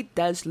really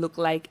does look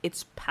like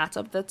it's part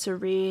of the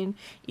terrain.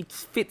 It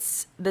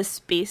fits the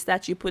space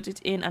that you put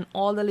it in, and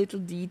all the little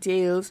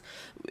details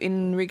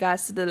in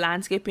regards to the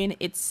landscaping.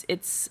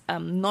 It's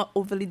not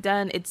overly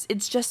done.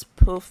 It's just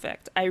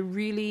perfect. I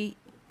really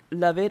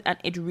love it, and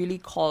it really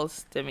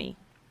calls to me.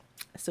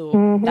 So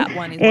Mhm. that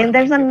one is one And of my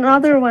there's favorites.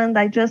 another one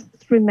I just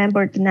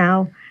remembered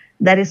now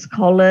that is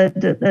called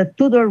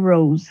Tudor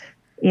Rose.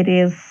 It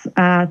is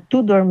a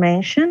Tudor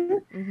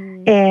mansion,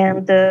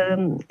 and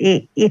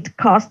it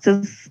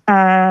costs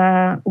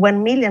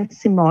 1 million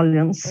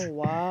simoleons. Oh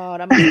wow,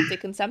 that must have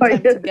taken some For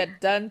time you to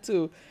get done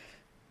too.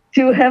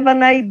 to have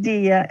an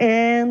idea.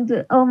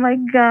 And oh my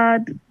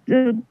God,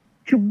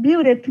 to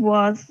build it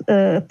was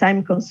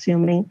time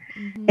consuming.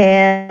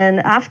 And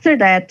after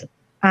that,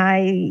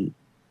 I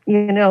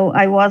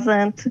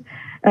wasn't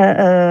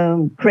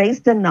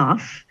crazed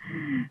enough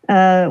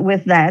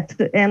with that.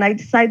 And I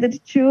decided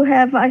to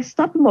have a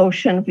stop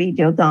motion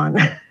video done.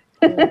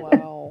 Oh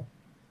wow.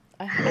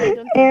 I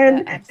don't think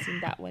that And I've seen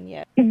that one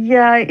yet.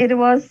 yeah, it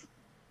was,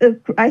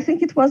 I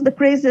think it was the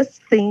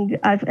craziest thing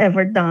I've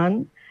ever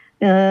done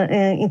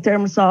in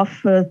terms of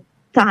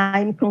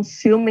time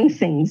consuming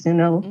things,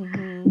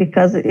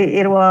 because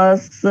it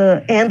was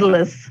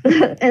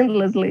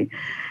endlessly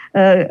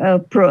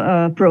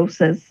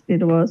process.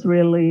 It was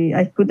really,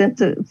 I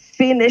couldn't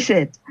finish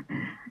it.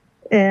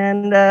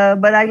 And,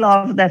 but I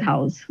love that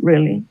house,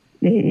 really.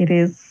 It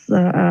is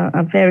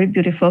a very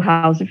beautiful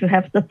house. If you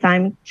have the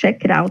time,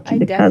 check it out I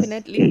because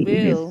definitely it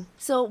is. will.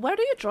 So, where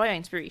do you draw your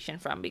inspiration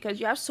from? Because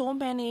you have so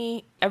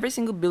many, every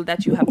single build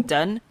that you have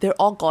done, they're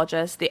all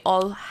gorgeous. They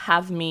all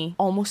have me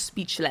almost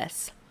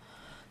speechless.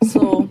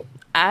 So,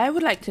 I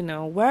would like to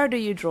know, where do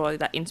you draw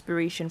that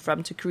inspiration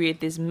from to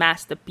create these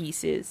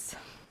masterpieces?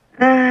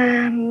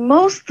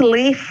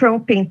 Mostly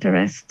from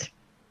Pinterest.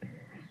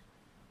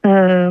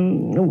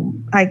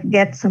 I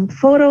get some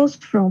photos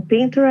from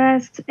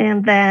Pinterest,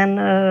 and then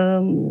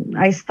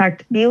I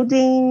start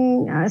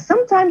building.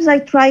 Sometimes I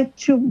try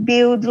to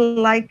build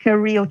like a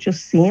Rio to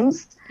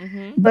Sims,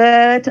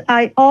 but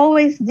I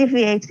always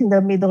deviate in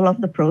the middle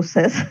of the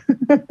process.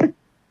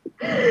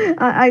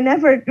 I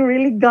never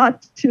really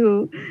got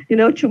to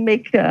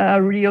make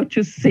a Rio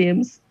to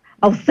Sims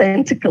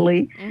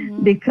authentically,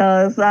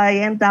 because I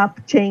end up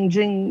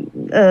changing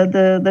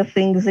the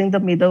things in the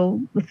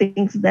middle, the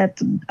things that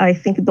I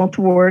think don't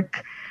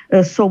work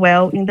so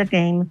well in the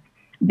game.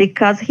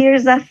 Because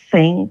here's a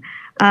thing,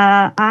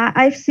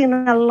 I've seen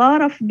a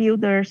lot of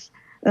builders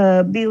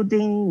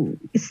building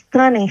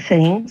stunning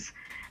things,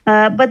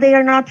 but they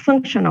are not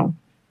functional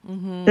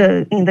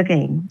in the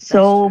game.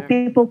 So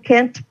people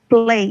can't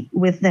play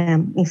with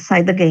them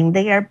inside the game.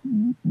 They are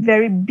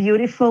very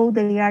beautiful,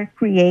 they are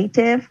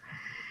creative.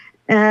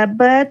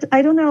 But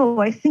I don't know.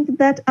 I think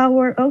that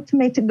our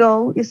ultimate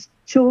goal is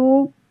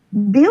to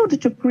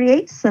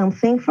create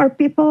something for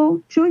people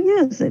to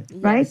use it,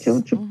 right?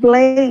 To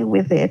play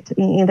with it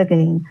in the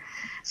game.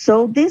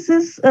 So this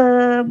is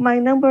my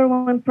number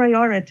one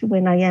priority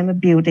when I am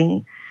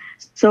building.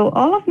 So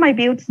all of my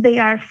builds, they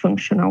are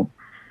functional.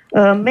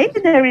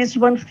 Maybe there is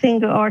one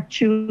thing or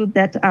two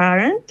that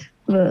aren't.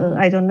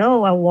 I don't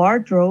know, a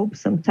wardrobe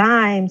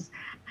sometimes.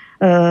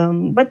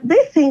 But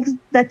they things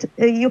that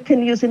you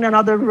can use in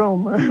another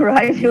room,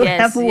 right? You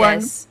have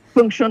one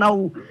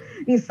functional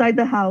inside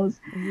the house.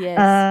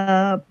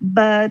 Yes.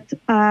 But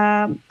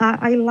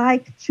I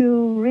like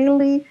to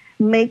really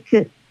make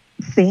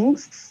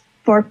things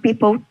for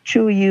people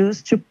to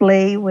use, to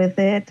play with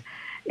it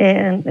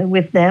and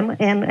with them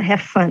and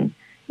have fun.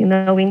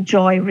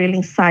 Enjoy really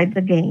inside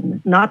the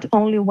game. Not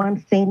only one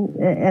thing,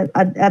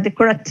 a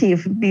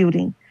decorative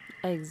building.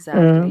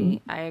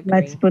 Exactly. I agree.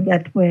 Let's put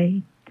that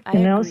way. I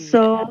agree.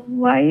 So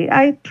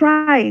I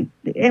try,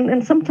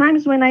 and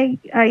sometimes when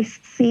I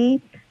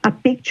see a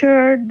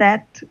picture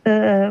that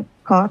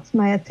caught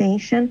my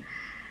attention,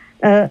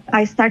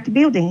 I start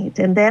building it,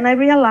 and then I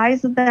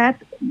realize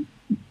that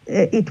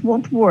it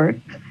won't work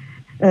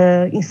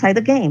inside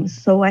the game.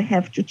 So I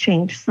have to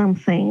change some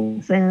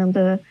things, and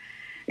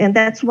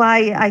that's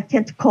why I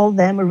can't call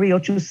them Rio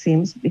to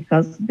Sims,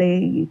 because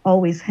they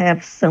always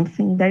have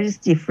something that is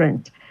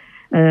different.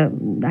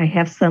 I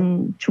have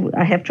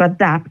to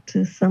adapt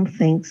some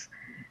things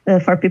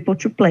for people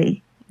to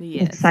play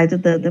inside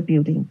the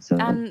building. So,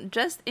 and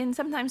just in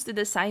sometimes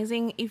the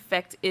sizing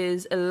effect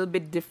is a little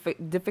bit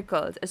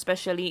difficult,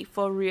 especially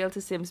for Real to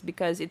Sims,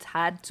 because it's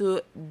hard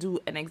to do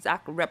an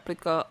exact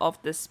replica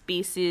of the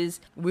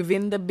spaces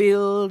within the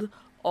build,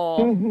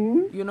 or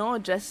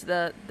just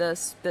the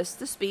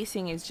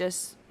spacing is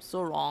just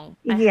so wrong.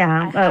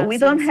 We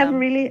don't have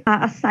really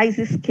a size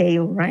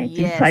scale, right?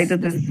 Yes, inside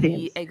of the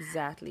Sims.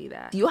 Exactly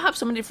that. You have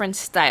so many different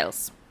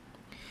styles.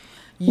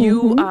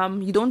 You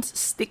you don't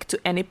stick to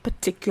any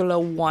particular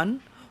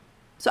one.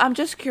 So I'm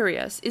just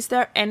curious, is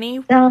there any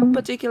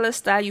particular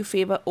style you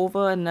favor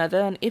over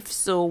another? And if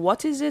so,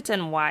 what is it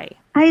and why?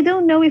 I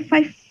don't know if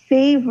I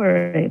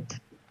favor it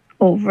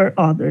over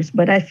others,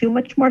 but I feel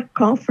much more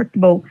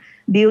comfortable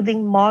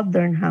building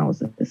modern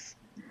houses.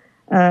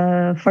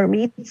 For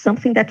me, it's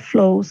something that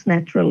flows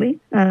naturally.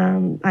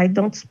 I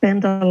don't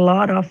spend a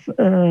lot of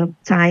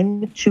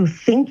time to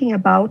thinking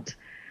about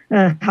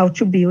how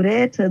to build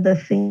it. The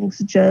things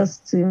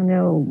just,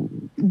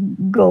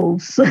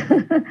 goes.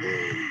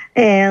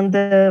 And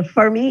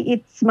for me,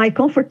 it's my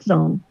comfort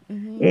zone.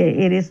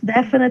 It is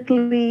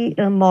definitely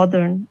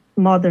modern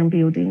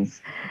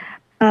buildings.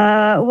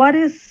 What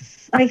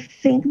is, I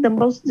think, the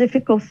most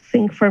difficult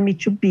thing for me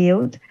to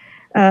build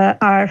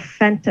are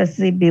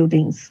fantasy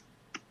buildings.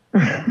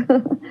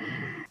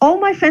 All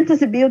my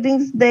fantasy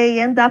buildings,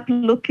 they end up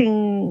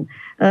looking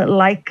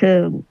like,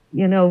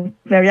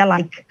 very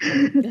alike.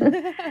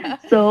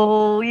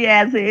 So,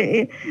 yes,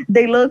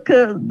 they look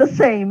the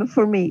same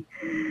for me.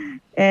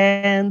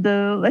 And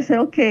I said,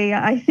 okay,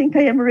 I think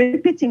I am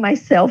repeating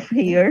myself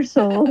here,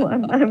 so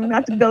I'm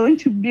not going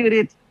to build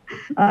it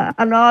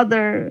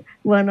another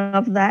one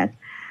of that.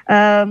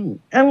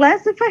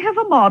 Unless if I have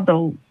a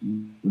model,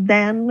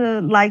 then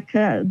the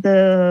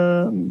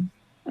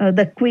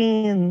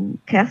Queen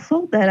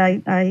Castle that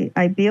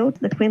I built,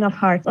 the Queen of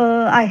Hearts,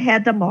 I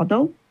had a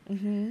model.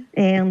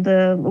 And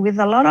with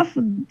a lot of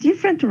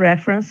different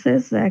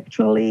references.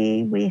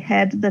 Actually, we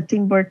had the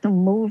Tim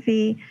Burton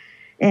movie,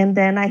 and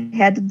then I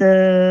had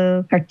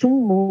the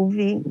cartoon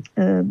movie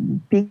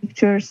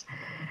pictures,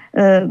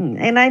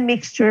 and I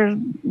mixture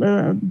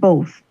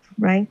both,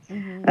 right?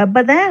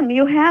 But then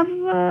you have,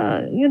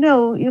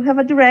 you have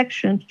a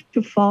direction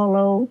to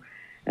follow,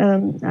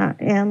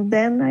 and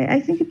then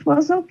I think it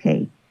was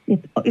okay.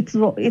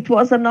 It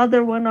was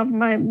another one of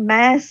my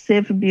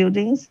massive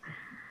buildings.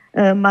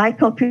 My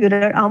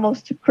computer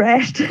almost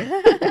crashed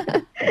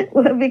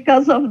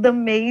because of the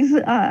maze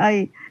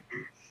I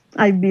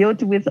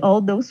built with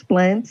all those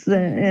plants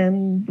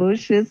and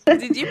bushes.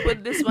 Did you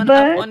put this one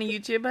up on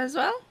YouTube as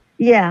well?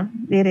 Yeah,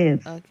 it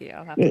is. Okay,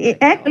 I'll have to check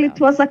actually, that out.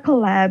 it was a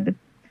collab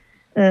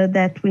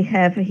that we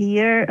have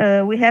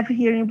here. We have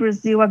here in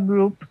Brazil a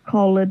group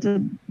called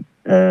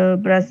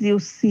Brazil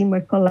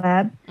Simmer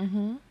Collab.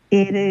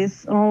 It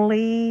is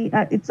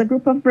it's a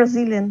group of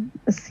Brazilian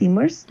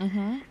simmers.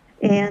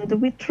 And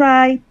we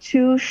try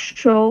to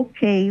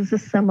showcase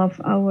some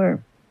of our,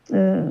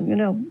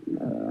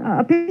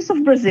 a piece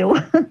of Brazil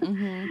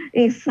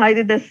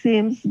inside the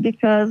Sims,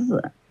 because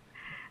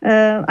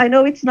I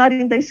know it's not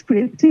in the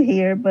script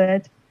here,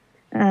 but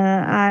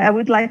I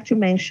would like to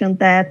mention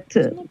that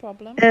No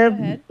problem. Go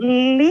ahead.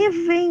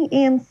 living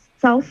in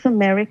South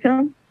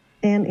America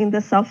and in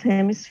the South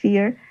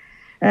Hemisphere,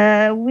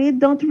 we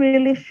don't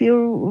really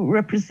feel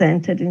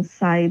represented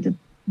inside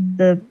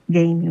the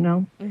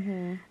game,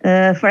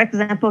 For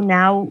example,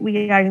 now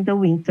we are in the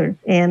winter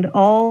and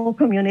all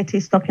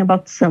communities talking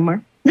about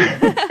summer.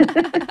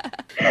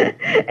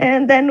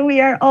 And then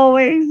we are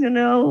always,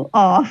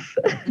 off.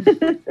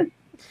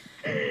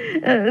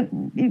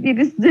 It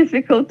is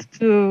difficult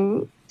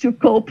to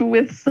cope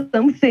with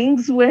some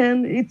things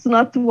when it's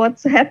not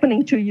what's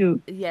happening to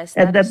you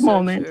at that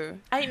moment. True.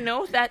 I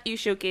know that you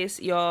showcase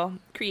your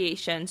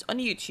creations on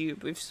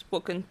YouTube. We've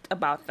spoken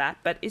about that,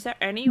 but is there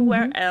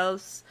anywhere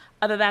else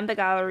other than the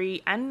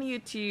gallery and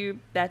YouTube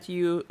that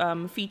you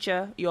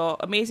feature your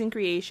amazing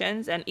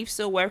creations? And if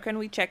so, where can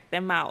we check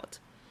them out?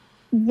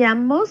 Yeah,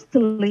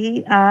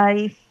 mostly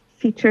I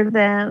feature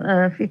them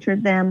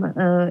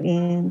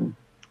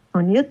on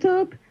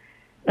YouTube,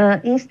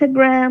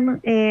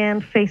 Instagram,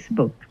 and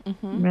Facebook.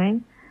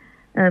 Right?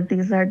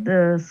 These are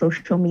the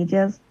social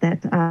medias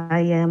that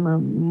I am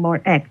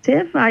more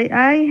active.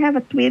 I have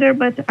a Twitter,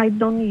 but I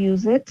don't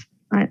use it.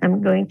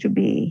 I'm going to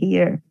be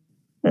here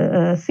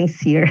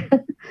sincere.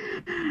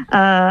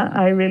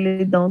 I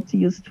really don't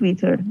use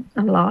Twitter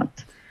a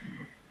lot.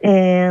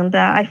 And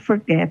I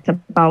forget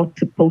about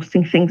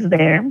posting things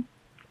there.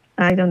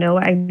 I don't know.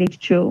 I need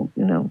to,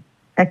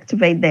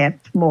 activate that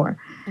more.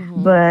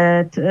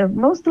 But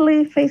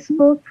mostly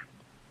Facebook,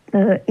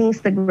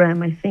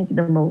 Instagram, I think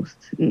the most.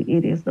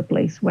 It is the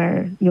place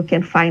where you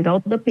can find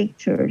all the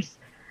pictures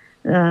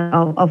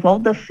of all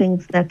the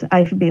things that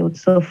I've built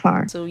so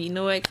far. So we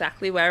know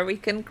exactly where we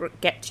can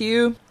get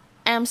you.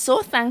 I am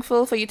so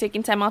thankful for you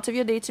taking time out of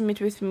your day to meet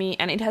with me,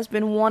 and it has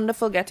been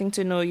wonderful getting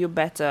to know you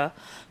better.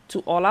 To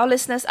all our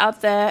listeners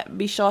out there,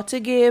 be sure to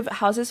give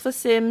Houses for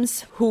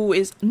Sims, who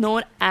is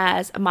known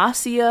as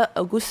Marcia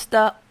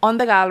Augusta, on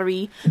the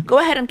gallery. Go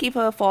ahead and keep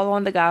her a follow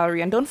on the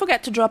gallery, and don't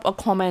forget to drop a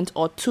comment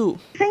or two.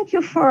 Thank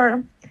you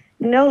for,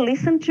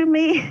 listening to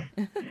me.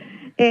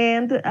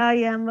 And I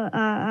am,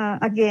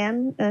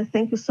 again,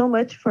 thank you so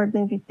much for the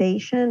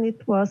invitation.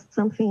 It was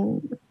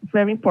something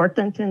very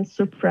important and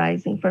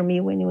surprising for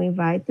me when you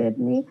invited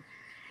me.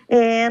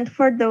 And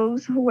for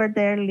those who were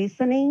there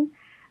listening,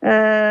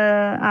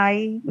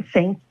 I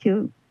thank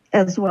you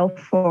as well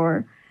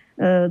for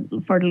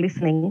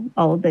listening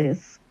all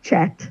this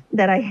chat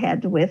that I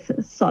had with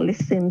Solly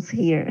Sims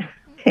here.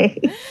 Okay.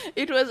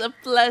 It was a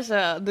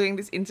pleasure doing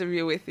this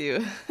interview with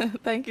you.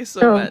 Thank you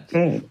so much.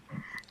 Okay.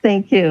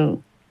 Thank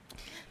you.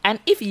 And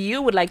if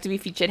you would like to be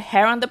featured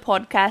here on the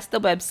podcast,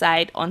 the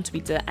website, on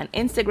Twitter and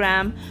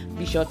Instagram,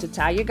 be sure to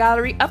tag your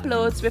gallery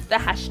uploads with the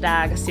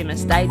hashtag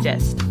Simmers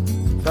Digest.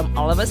 From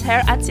all of us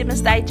here at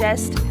Simmers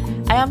Digest,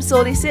 I am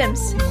Solly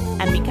Sims,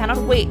 and we cannot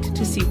wait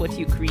to see what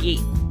you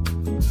create.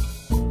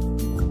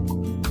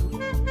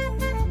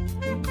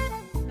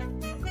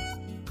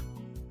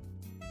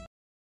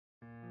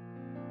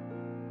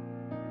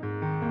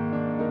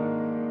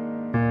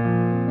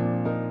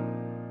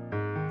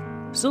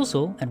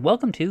 Sul, and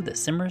welcome to the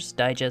Simmers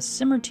Digest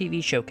Simmer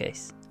TV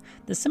Showcase.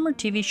 The Simmer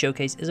TV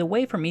Showcase is a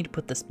way for me to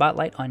put the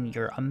spotlight on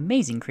your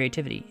amazing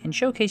creativity and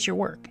showcase your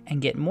work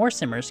and get more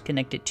Simmers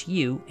connected to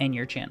you and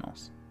your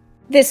channels.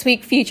 This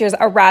week features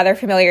a rather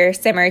familiar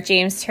Simmer,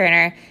 James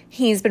Turner.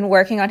 He's been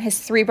working on his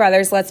Three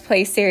Brothers Let's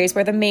Play series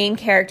where the main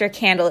character,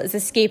 Candle, is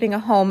escaping a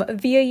home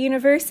via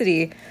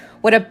university.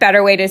 What a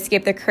better way to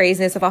escape the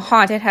craziness of a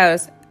haunted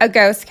house, a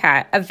ghost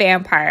cat, a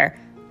vampire,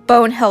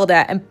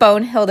 Bonehilda, and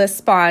Bonehilda's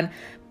spawn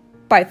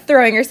by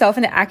throwing yourself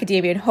into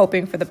academia and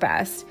hoping for the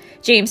best.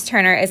 James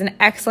Turner is an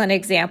excellent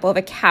example of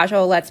a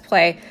casual Let's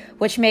Play,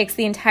 which makes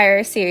the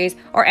entire series,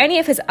 or any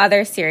of his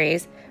other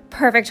series,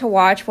 perfect to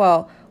watch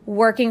while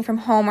working from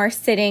home or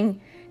sitting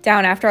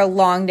down after a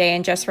long day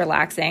and just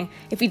relaxing.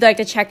 If you'd like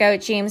to check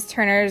out James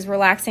Turner's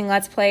relaxing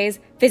Let's Plays,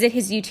 visit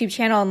his YouTube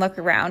channel and look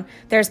around.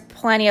 There's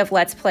plenty of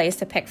Let's Plays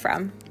to pick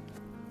from.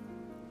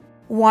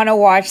 Want to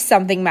watch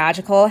something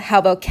magical? How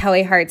about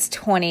Kelly Hart's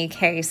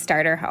 20K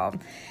Starter Home?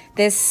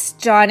 This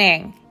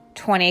stunning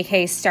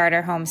 20K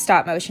Starter Home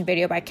stop motion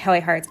video by Kelly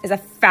Hart is a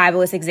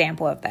fabulous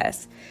example of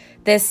this.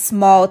 This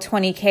small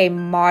 20K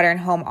modern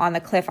home on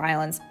the Cliff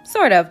Islands,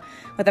 sort of,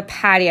 with a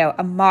patio,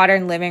 a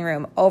modern living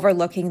room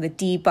overlooking the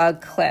Debug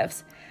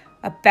Cliffs,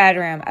 a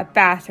bedroom, a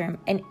bathroom,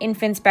 an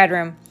infant's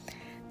bedroom.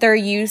 Their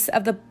use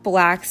of the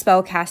black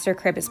spellcaster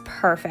crib is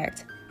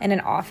perfect, and an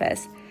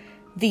office.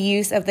 The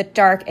use of the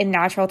dark and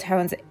natural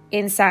tones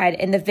inside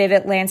and the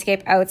vivid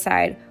landscape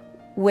outside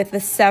with the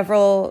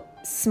several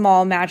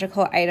small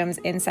magical items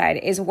inside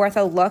is worth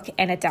a look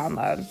and a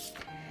download.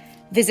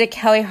 Visit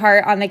Kelly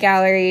Hart on the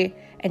gallery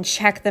and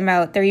check them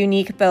out. Their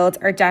unique builds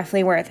are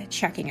definitely worth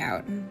checking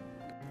out.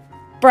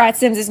 Brat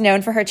Sims is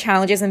known for her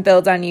challenges and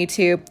builds on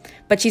YouTube,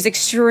 but she's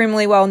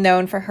extremely well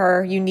known for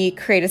her unique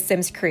creative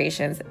Sims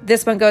creations.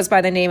 This one goes by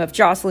the name of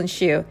Jocelyn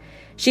Shu.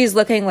 She's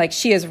looking like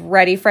she is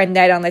ready for a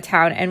night on the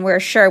town, and we're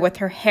sure with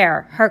her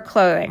hair, her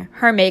clothing,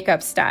 her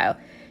makeup style,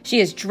 she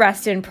is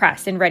dressed and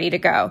pressed and ready to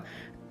go.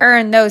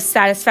 Earn those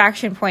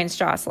satisfaction points,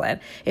 Jocelyn.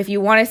 If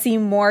you want to see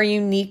more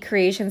unique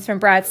creations from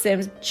Brat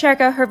Sims, check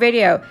out her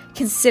video,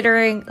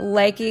 considering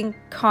liking,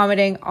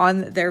 commenting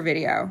on their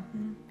video.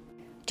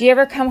 Do you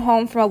ever come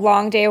home from a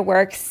long day of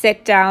work,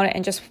 sit down,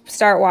 and just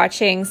start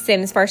watching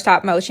Sims 4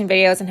 stop motion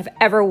videos and have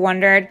ever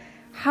wondered,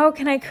 how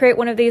can I create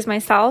one of these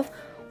myself?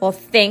 Well,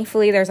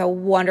 thankfully, there's a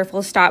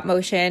wonderful stop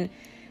motion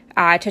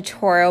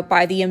tutorial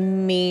by the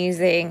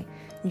amazing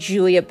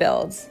Julia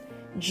Builds.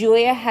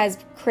 Julia has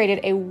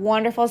created a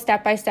wonderful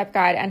step-by-step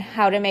guide on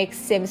how to make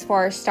Sims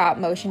 4 stop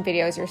motion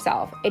videos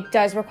yourself. It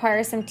does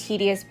require some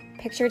tedious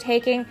picture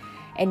taking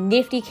and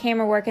nifty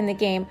camera work in the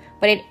game,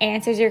 but it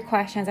answers your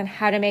questions on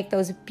how to make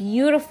those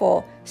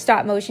beautiful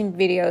stop motion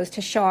videos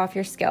to show off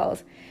your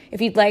skills. If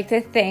you'd like to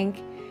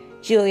thank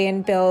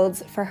Julian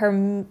Builds for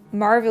her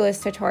marvelous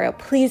tutorial,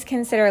 please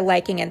consider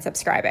liking and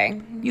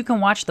subscribing. You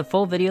can watch the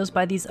full videos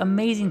by these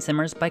amazing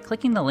Simmers by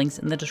clicking the links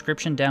in the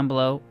description down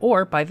below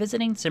or by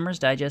visiting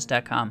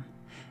simmersdigest.com.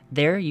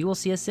 There you will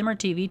see a Simmer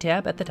TV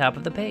tab at the top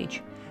of the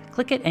page.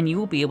 Click it and you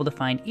will be able to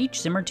find each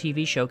Simmer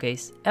TV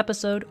showcase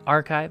episode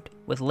archived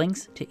with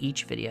links to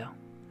each video.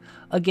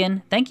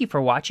 Again, thank you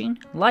for watching,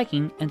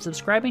 liking, and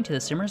subscribing to the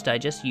Simmers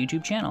Digest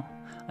YouTube channel.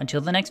 Until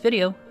the next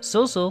video,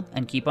 sul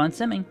and keep on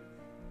simming.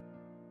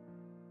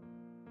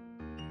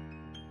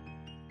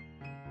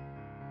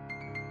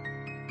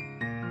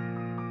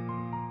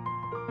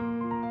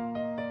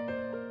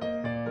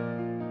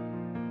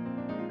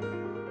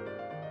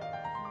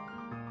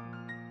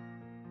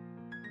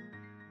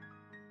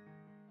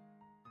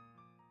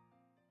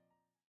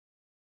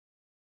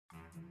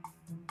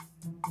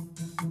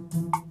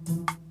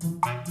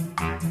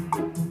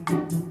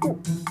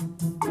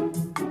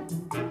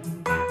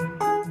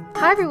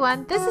 Hi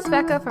everyone, this is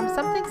Becca from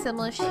Something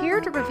Simlish,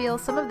 here to reveal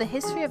some of the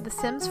history of the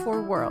Sims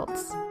 4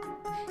 worlds.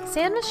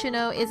 San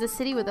Myshuno is a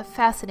city with a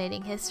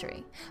fascinating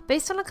history.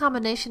 Based on a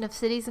combination of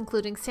cities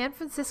including San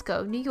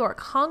Francisco, New York,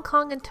 Hong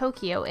Kong, and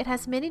Tokyo, it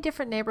has many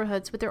different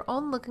neighborhoods with their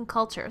own look and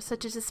culture,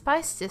 such as the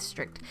Spice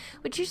District,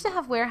 which used to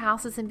have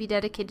warehouses and be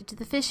dedicated to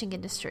the fishing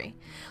industry.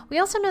 We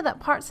also know that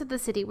parts of the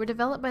city were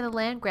developed by the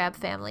Landgrab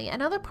family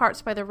and other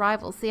parts by their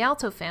rivals, the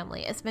Alto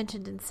family, as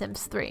mentioned in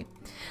Sims 3.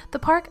 The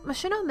park,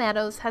 Myshuno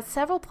Meadows, has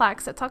several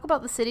plaques that talk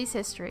about the city's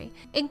history,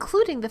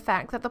 including the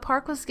fact that the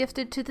park was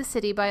gifted to the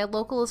city by a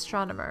local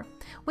astronomer.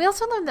 We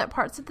also learned that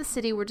parts of the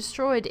city were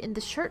destroyed in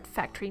the Shirt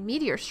Factory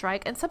meteor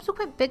strike and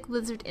subsequent Big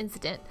Lizard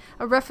incident,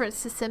 a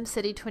reference to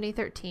SimCity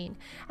 2013,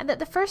 and that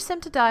the first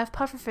Sim to die of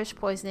pufferfish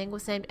poisoning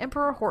was named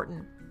Emperor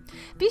Horton.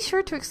 Be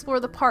sure to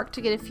explore the park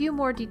to get a few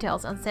more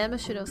details on San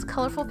Myshuno's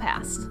colorful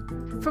past.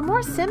 For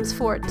more Sims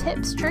 4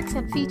 tips, tricks,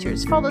 and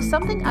features, follow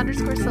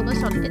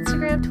something_Simlish on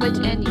Instagram,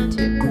 Twitch, and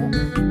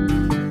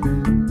YouTube.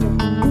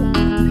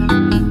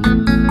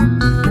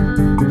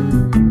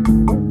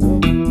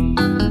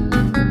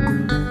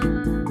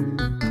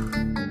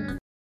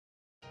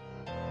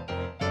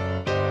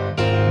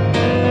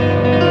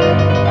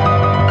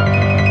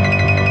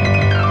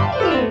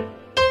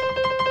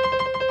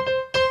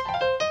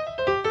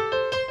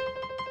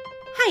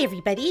 Hi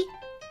everybody,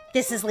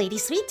 this is Lady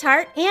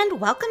Sweetheart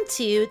and welcome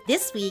to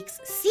this week's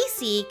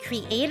CC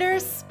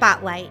Creators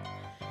Spotlight.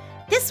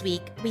 This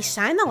week, we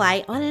shine the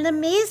light on an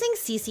amazing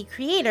CC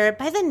creator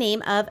by the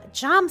name of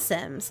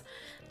JomSims.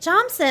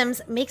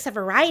 JomSims makes a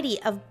variety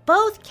of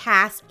both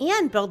cast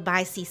and build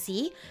by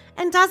CC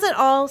and does it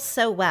all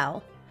so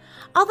well.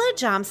 Although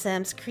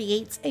JomSims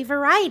creates a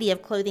variety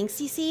of clothing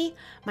CC,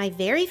 my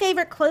very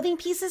favorite clothing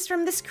pieces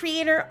from this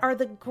creator are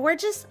the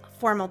gorgeous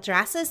formal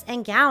dresses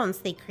and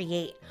gowns they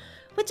create,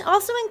 which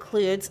also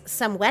includes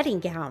some wedding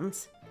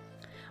gowns.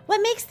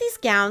 What makes these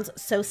gowns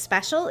so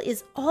special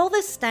is all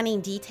the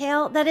stunning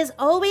detail that is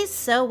always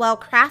so well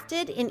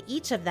crafted in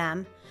each of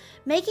them,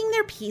 making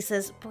their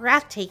pieces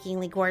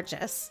breathtakingly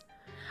gorgeous.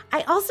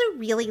 I also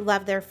really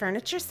love their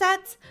furniture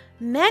sets,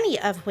 many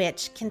of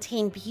which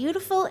contain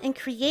beautiful and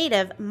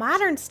creative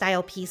modern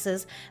style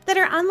pieces that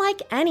are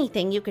unlike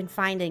anything you can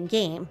find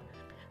in-game.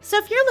 So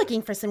if you're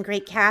looking for some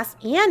great casts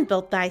and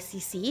built by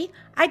CC,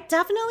 I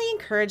definitely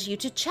encourage you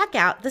to check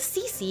out the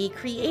CC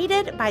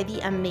created by the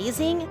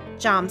amazing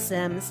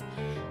JomSims.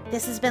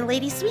 This has been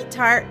Lady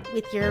Sweetheart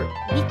with your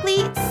weekly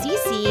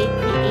CC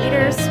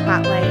Creator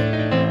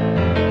Spotlight.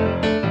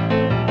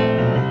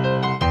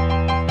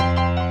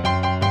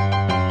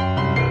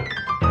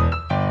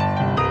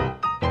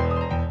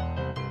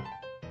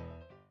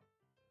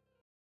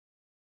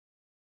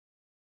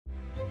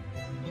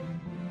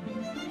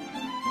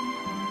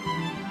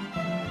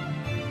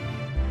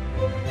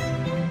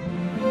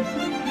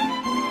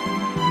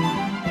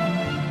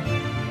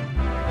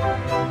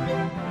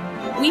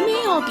 We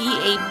may all be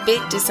a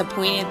bit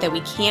disappointed that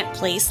we can't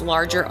place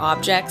larger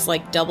objects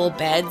like double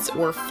beds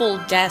or full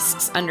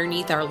desks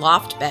underneath our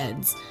loft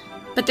beds,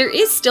 but there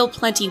is still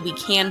plenty we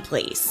can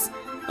place,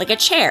 like a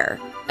chair,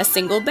 a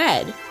single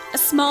bed, a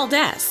small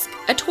desk,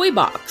 a toy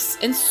box,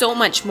 and so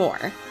much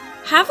more.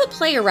 Have a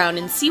play around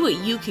and see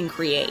what you can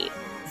create.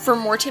 For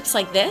more tips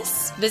like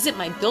this, visit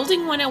my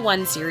Building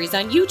 101 series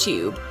on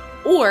YouTube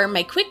or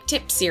my Quick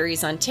Tip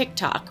series on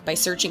TikTok by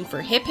searching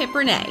for Hip Hip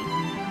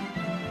Renee.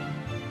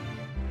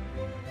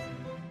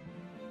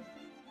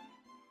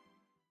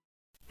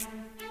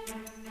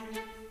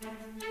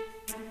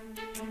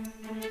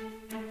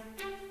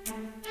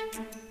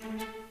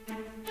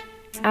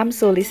 I'm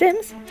Sully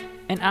Sims.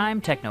 And I'm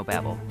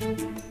Technobabble.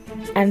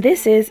 And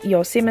this is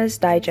your Simmers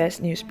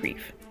Digest News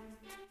Brief.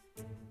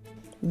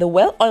 The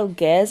well-oiled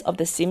gears of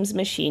the Sims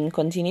machine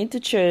continued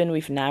to churn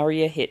with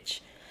nary a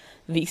hitch.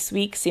 This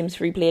week, Sims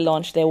Freeplay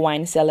launched their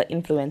Wine Cellar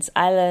Influence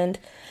Island,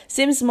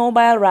 Sims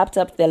Mobile wrapped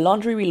up their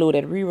Laundry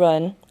Reloaded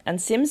rerun,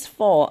 and Sims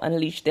 4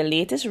 unleashed their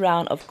latest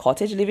round of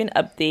cottage living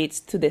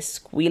updates to their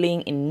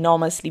squealing,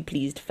 enormously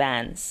pleased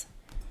fans.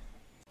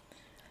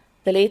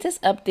 The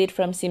latest update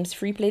from Sims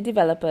Freeplay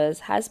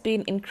developers has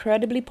been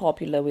incredibly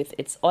popular with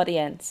its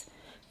audience.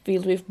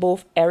 Filled with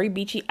both airy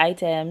beachy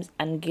items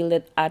and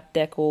gilded Art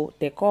Deco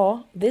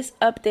decor, this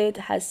update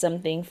has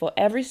something for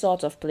every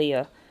sort of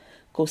player.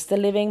 Coastal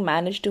Living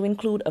managed to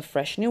include a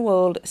fresh new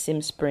world,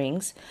 Sims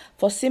Springs,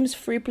 for Sims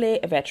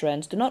Freeplay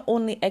veterans to not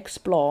only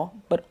explore,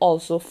 but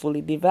also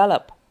fully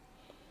develop.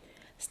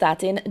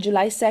 Starting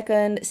July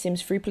 2nd,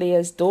 Sims Free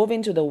players dove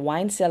into the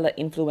Wine Cellar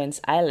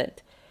Influence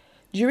Island.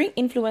 During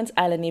Influence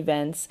Island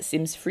events,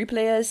 Sims Free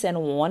players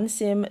send one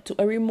Sim to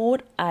a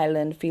remote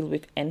island filled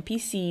with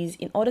NPCs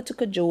in order to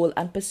cajole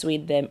and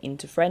persuade them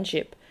into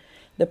friendship.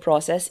 The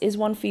process is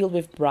one filled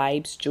with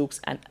bribes,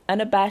 jokes, and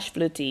unabashed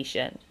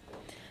flirtation.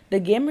 The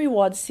game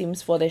rewards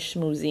Sims for their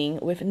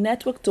schmoozing with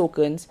network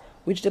tokens,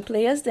 which the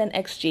players then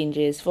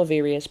exchanges for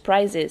various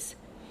prizes.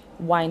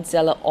 Wine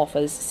Cellar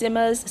offers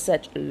Simmers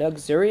such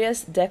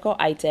luxurious decor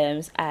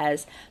items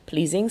as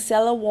pleasing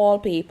cellar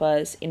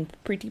wallpapers in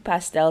pretty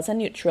pastels and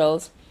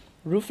neutrals,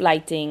 roof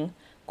lighting,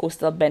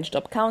 coastal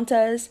benchtop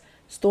counters,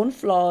 stone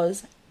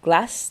floors,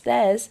 glass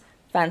stairs,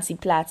 fancy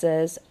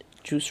platters,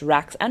 juice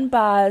racks and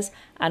bars,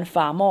 and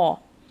far more.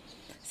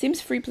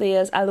 Sims Free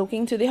players are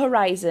looking to the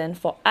horizon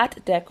for Art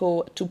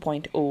Deco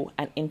 2.0,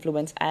 an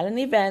Influence Island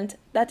event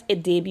that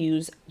it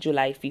debuts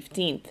July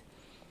 15th.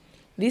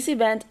 This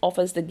event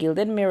offers the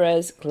gilded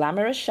mirrors,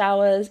 glamorous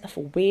showers,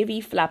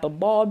 wavy flapper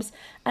bobs,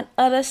 and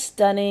other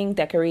stunning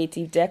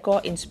decorative decor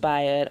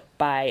inspired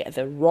by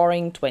the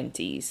Roaring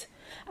Twenties.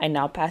 I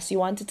now pass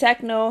you on to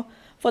Techno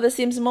for the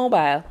Sims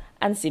Mobile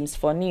and Sims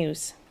 4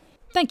 news.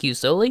 Thank you,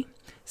 Soli.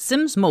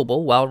 Sims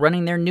Mobile, while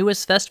running their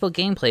newest festival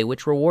gameplay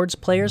which rewards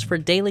players for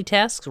daily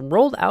tasks,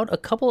 rolled out a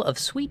couple of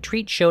Sweet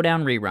Treat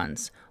Showdown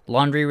reruns.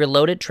 Laundry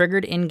Reloaded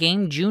triggered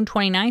in-game June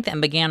 29th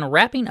and began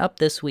wrapping up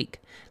this week.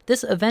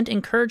 This event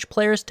encouraged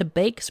players to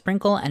bake,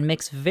 sprinkle, and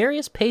mix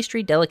various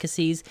pastry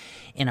delicacies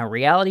in a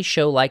reality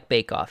show like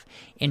Bake Off.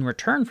 In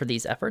return for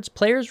these efforts,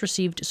 players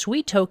received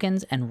sweet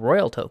tokens and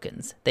royal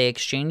tokens. They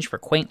exchanged for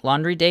quaint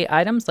laundry day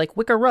items like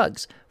wicker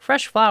rugs,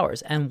 fresh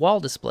flowers, and wall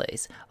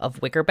displays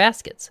of wicker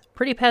baskets,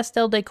 pretty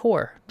pastel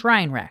decor,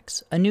 drying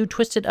racks, a new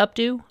twisted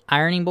updo,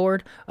 ironing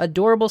board,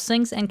 adorable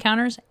sinks and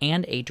counters,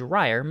 and a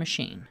dryer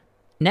machine.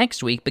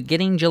 Next week,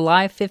 beginning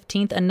July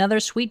 15th,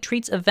 another Sweet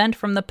Treats event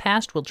from the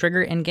past will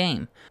trigger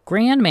in-game.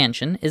 Grand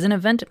Mansion is an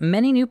event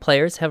many new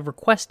players have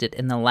requested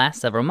in the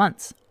last several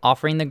months,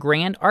 offering the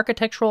grand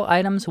architectural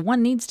items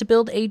one needs to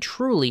build a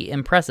truly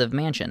impressive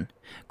mansion.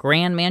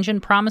 Grand Mansion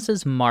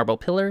promises marble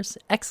pillars,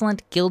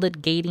 excellent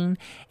gilded gating,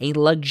 a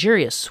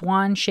luxurious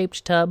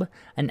swan-shaped tub,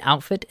 an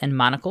outfit and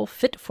monocle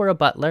fit for a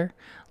butler,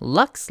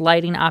 luxe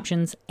lighting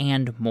options,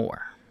 and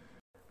more.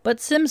 But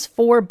Sims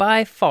 4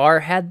 by far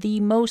had the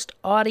most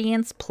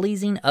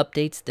audience-pleasing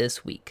updates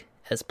this week.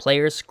 As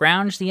players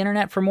scrounged the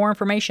internet for more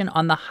information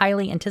on the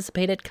highly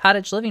anticipated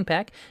Cottage Living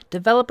Pack,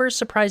 developers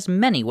surprised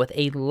many with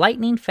a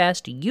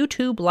lightning-fast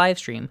YouTube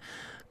livestream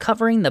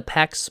covering the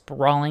pack's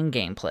sprawling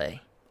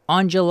gameplay.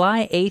 On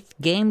July 8th,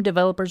 game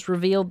developers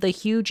revealed the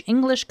huge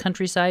English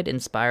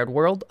countryside-inspired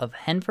world of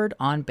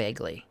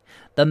Henford-on-Bagley.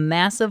 The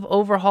massive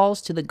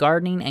overhauls to the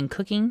gardening and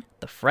cooking,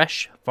 the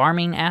fresh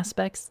farming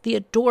aspects, the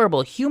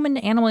adorable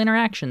human-animal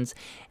interactions,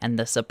 and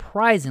the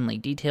surprisingly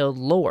detailed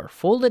lore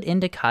folded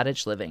into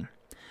cottage living.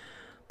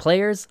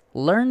 Players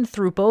learned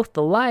through both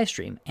the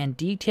livestream and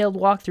detailed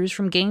walkthroughs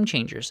from Game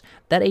Changers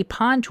that a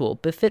pond tool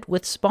befit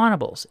with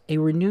spawnables, a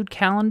renewed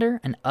calendar,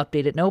 an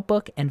updated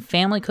notebook, and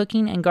family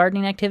cooking and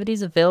gardening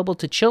activities available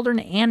to children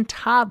and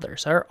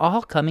toddlers are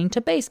all coming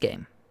to base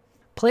game.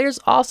 Players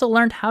also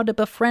learned how to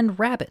befriend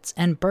rabbits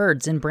and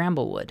birds in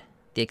Bramblewood.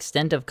 The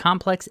extent of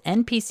complex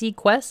NPC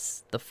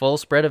quests, the full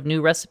spread of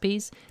new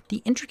recipes,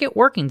 the intricate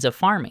workings of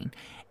farming,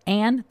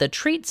 and the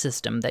treat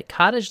system that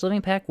Cottage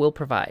Living Pack will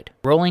provide.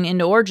 Rolling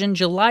into Origin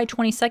July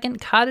 22nd,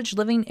 Cottage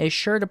Living is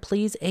sure to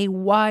please a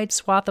wide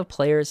swath of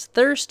players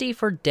thirsty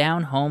for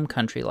down-home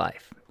country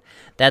life.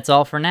 That's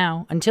all for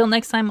now. Until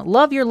next time,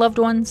 love your loved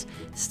ones,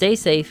 stay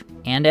safe,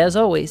 and as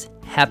always,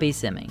 happy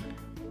simming.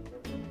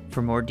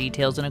 For more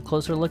details and a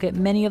closer look at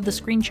many of the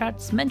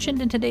screenshots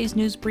mentioned in today's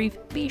news brief,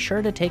 be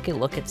sure to take a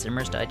look at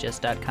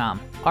simmersdigest.com.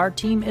 Our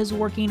team is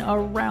working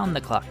around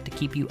the clock to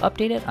keep you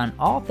updated on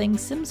all things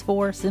Sims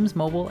 4, Sims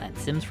Mobile, and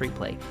Sims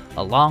Freeplay,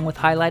 along with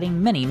highlighting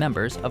many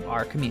members of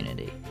our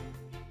community.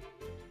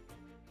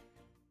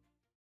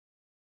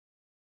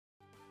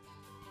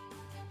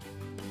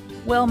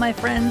 Well, my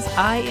friends,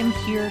 I am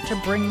here to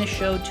bring the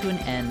show to an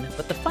end,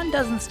 but the fun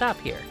doesn't stop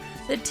here.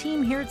 The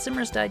team here at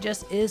Simmers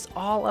Digest is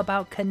all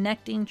about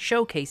connecting,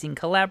 showcasing,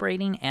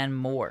 collaborating, and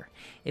more.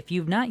 If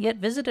you've not yet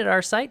visited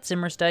our site,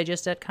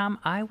 simmersdigest.com,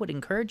 I would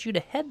encourage you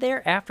to head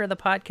there after the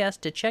podcast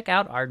to check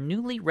out our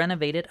newly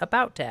renovated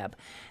About tab.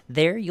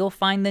 There you'll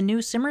find the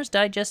new Simmers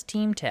Digest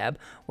Team tab,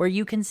 where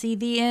you can see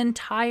the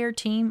entire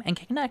team and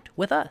connect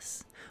with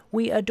us.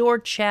 We adore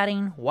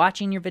chatting,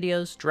 watching your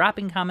videos,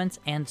 dropping comments,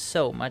 and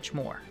so much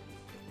more.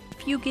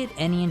 If you get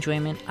any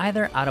enjoyment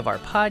either out of our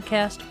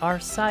podcast, our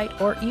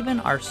site, or even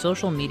our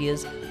social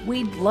medias,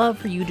 we'd love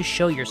for you to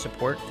show your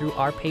support through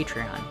our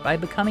Patreon by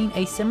becoming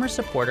a Simmer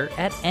supporter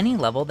at any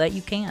level that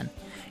you can.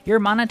 Your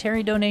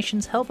monetary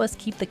donations help us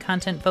keep the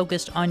content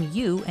focused on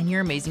you and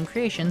your amazing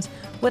creations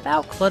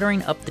without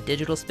cluttering up the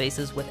digital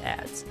spaces with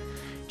ads.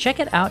 Check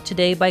it out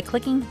today by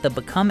clicking the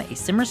Become a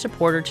Simmer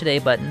Supporter Today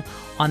button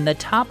on the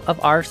top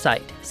of our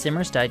site,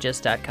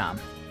 simmersdigest.com.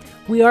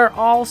 We are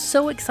all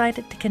so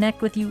excited to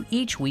connect with you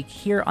each week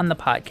here on the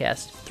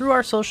podcast, through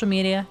our social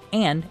media,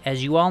 and,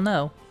 as you all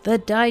know, the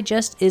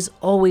Digest is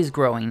always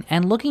growing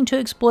and looking to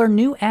explore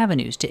new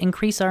avenues to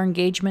increase our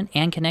engagement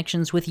and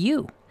connections with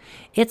you.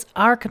 It's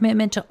our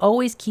commitment to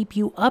always keep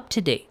you up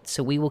to date,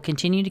 so we will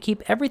continue to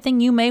keep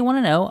everything you may want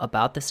to know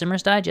about the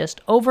Simmers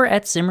Digest over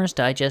at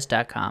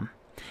simmersdigest.com.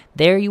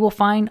 There you will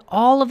find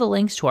all of the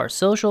links to our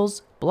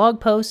socials,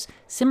 blog posts,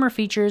 Simmer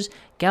features,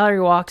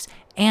 gallery walks,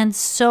 and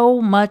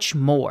so much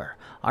more.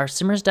 Our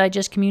Simmers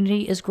Digest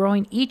community is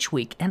growing each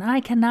week, and I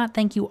cannot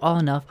thank you all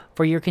enough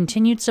for your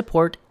continued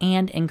support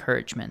and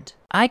encouragement.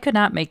 I could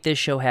not make this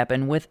show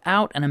happen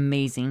without an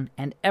amazing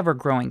and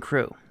ever-growing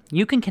crew.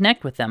 You can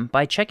connect with them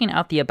by checking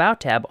out the About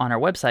tab on our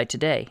website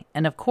today,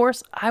 and of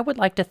course, I would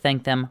like to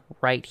thank them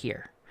right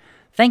here.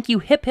 Thank you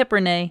Hip Hip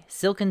Renee,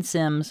 Silken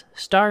Sims,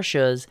 Star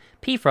Shuz,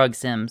 P-Frog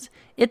Sims,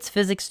 It's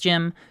Physics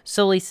Jim,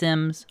 Soli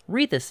Sims,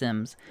 Retha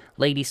Sims,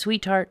 Lady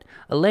Sweetheart,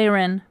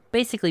 Alaren,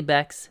 Basically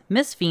Bex,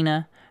 Miss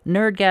Fina,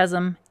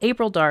 Nerdgasm,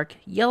 April Dark,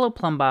 Yellow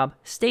Plumbob,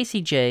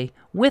 Stacy J,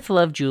 With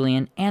Love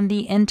Julian, and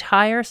the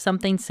entire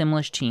Something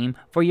Simlish team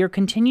for your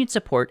continued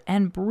support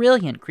and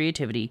brilliant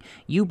creativity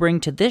you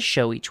bring to this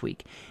show each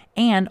week,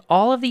 and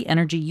all of the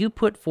energy you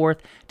put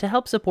forth to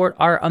help support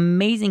our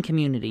amazing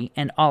community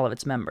and all of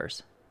its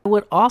members. I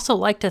would also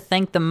like to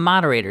thank the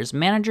moderators,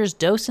 managers,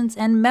 docents,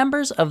 and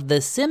members of the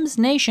Sims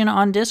Nation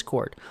on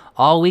Discord.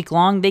 All week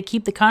long, they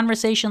keep the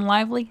conversation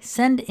lively,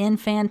 send in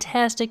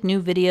fantastic new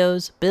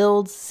videos,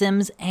 builds,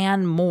 sims,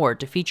 and more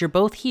to feature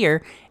both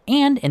here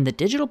and in the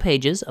digital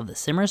pages of the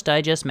Simmers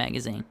Digest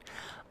magazine.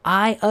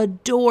 I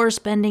adore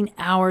spending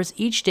hours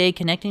each day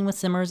connecting with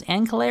Simmers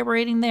and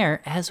collaborating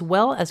there, as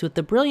well as with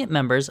the brilliant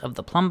members of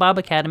the Plumbob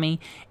Academy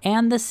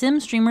and the Sim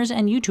Streamers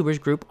and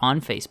YouTubers group on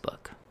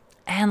Facebook.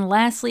 And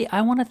lastly,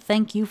 I want to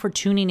thank you for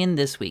tuning in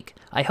this week.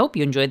 I hope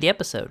you enjoyed the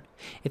episode.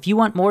 If you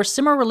want more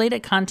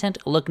Simmer-related content,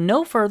 look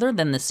no further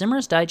than the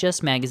Simmer's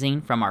Digest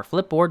magazine from our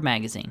Flipboard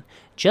magazine.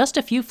 Just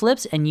a few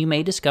flips and you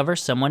may discover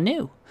someone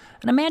new,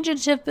 an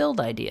imaginative build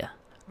idea,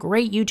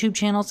 great YouTube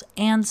channels,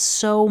 and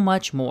so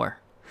much more.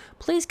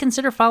 Please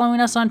consider following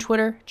us on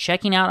Twitter,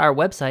 checking out our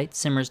website,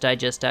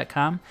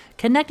 simmersdigest.com,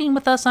 connecting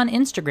with us on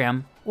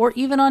Instagram, or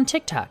even on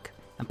TikTok,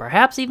 and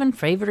perhaps even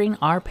favoriting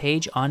our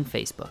page on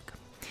Facebook.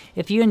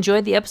 If you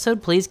enjoyed the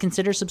episode, please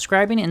consider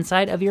subscribing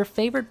inside of your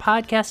favorite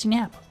podcasting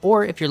app,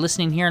 or if you're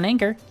listening here on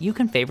Anchor, you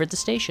can favorite the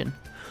station.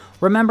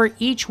 Remember,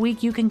 each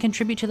week you can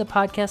contribute to the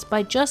podcast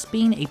by just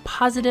being a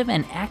positive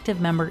and active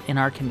member in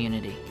our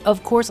community.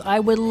 Of course, I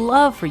would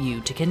love for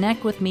you to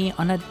connect with me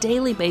on a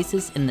daily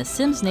basis in the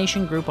Sims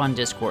Nation group on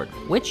Discord,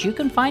 which you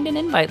can find an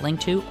invite link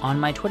to on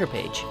my Twitter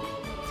page.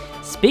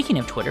 Speaking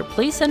of Twitter,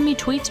 please send me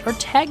tweets or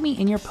tag me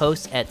in your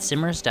posts at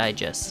Simmer's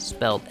Digest,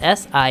 spelled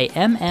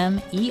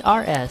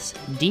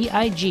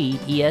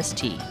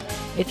SIMMERSDIGEST.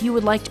 If you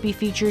would like to be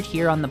featured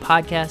here on the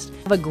podcast,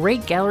 have a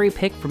great gallery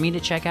pick for me to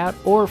check out,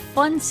 or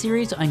fun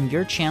series on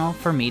your channel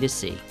for me to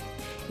see.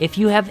 If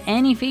you have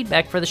any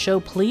feedback for the show,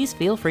 please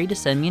feel free to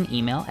send me an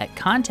email at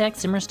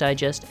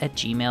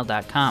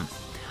contactsimmersdigest@gmail.com.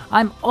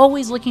 I'm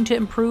always looking to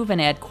improve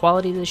and add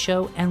quality to the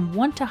show and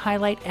want to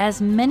highlight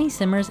as many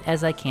Simmers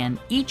as I can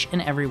each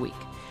and every week.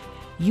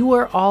 You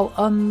are all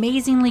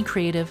amazingly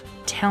creative,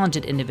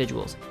 talented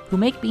individuals who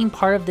make being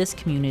part of this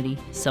community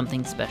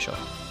something special.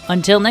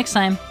 Until next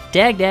time,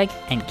 dag,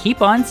 and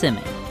keep on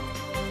simming.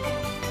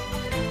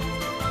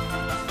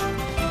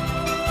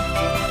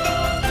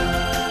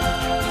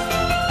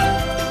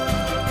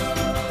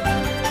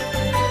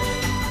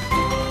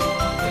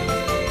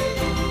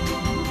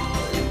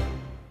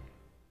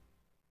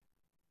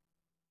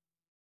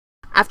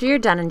 After you're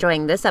done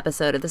enjoying this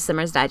episode of the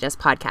Simmer's Digest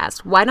podcast,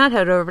 why not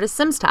head over to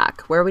Sims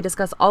Talk, where we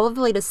discuss all of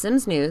the latest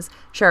Sims news,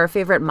 share our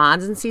favorite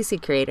mods and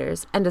CC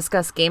creators, and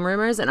discuss game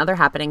rumors and other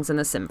happenings in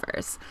the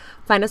Simverse.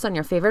 Find us on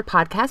your favorite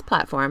podcast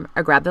platform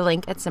or grab the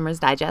link at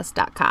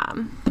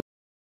simmersdigest.com.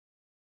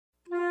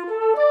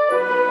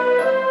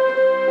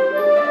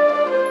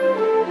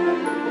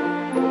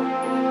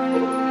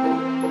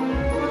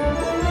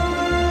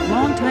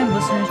 Longtime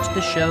listeners to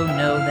the show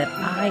know that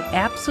I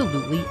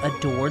absolutely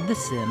adored The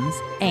Sims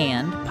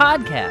and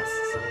podcasts.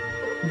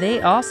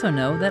 They also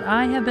know that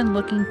I have been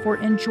looking for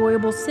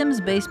enjoyable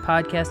Sims-based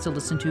podcasts to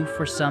listen to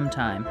for some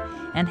time,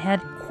 and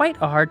had quite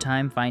a hard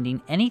time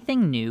finding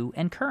anything new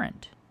and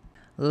current.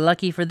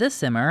 Lucky for this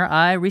Simmer,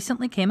 I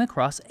recently came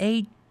across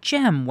a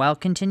gem while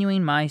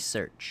continuing my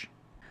search.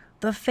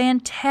 The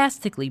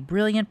fantastically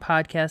brilliant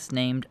podcast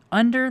named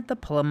Under the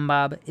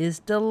Plumbob is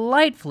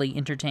delightfully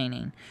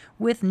entertaining,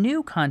 with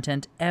new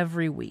content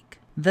every week.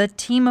 The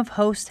team of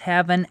hosts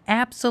have an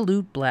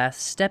absolute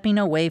blast stepping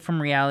away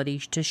from reality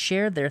to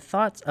share their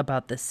thoughts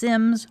about The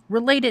Sims,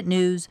 related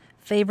news,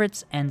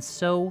 favorites, and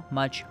so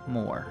much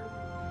more.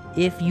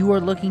 If you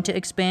are looking to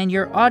expand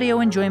your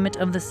audio enjoyment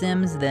of The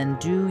Sims, then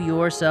do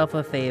yourself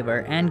a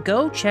favor and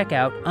go check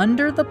out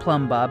Under the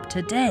Plumbob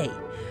today.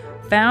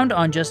 Found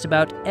on just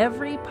about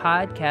every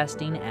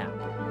podcasting app.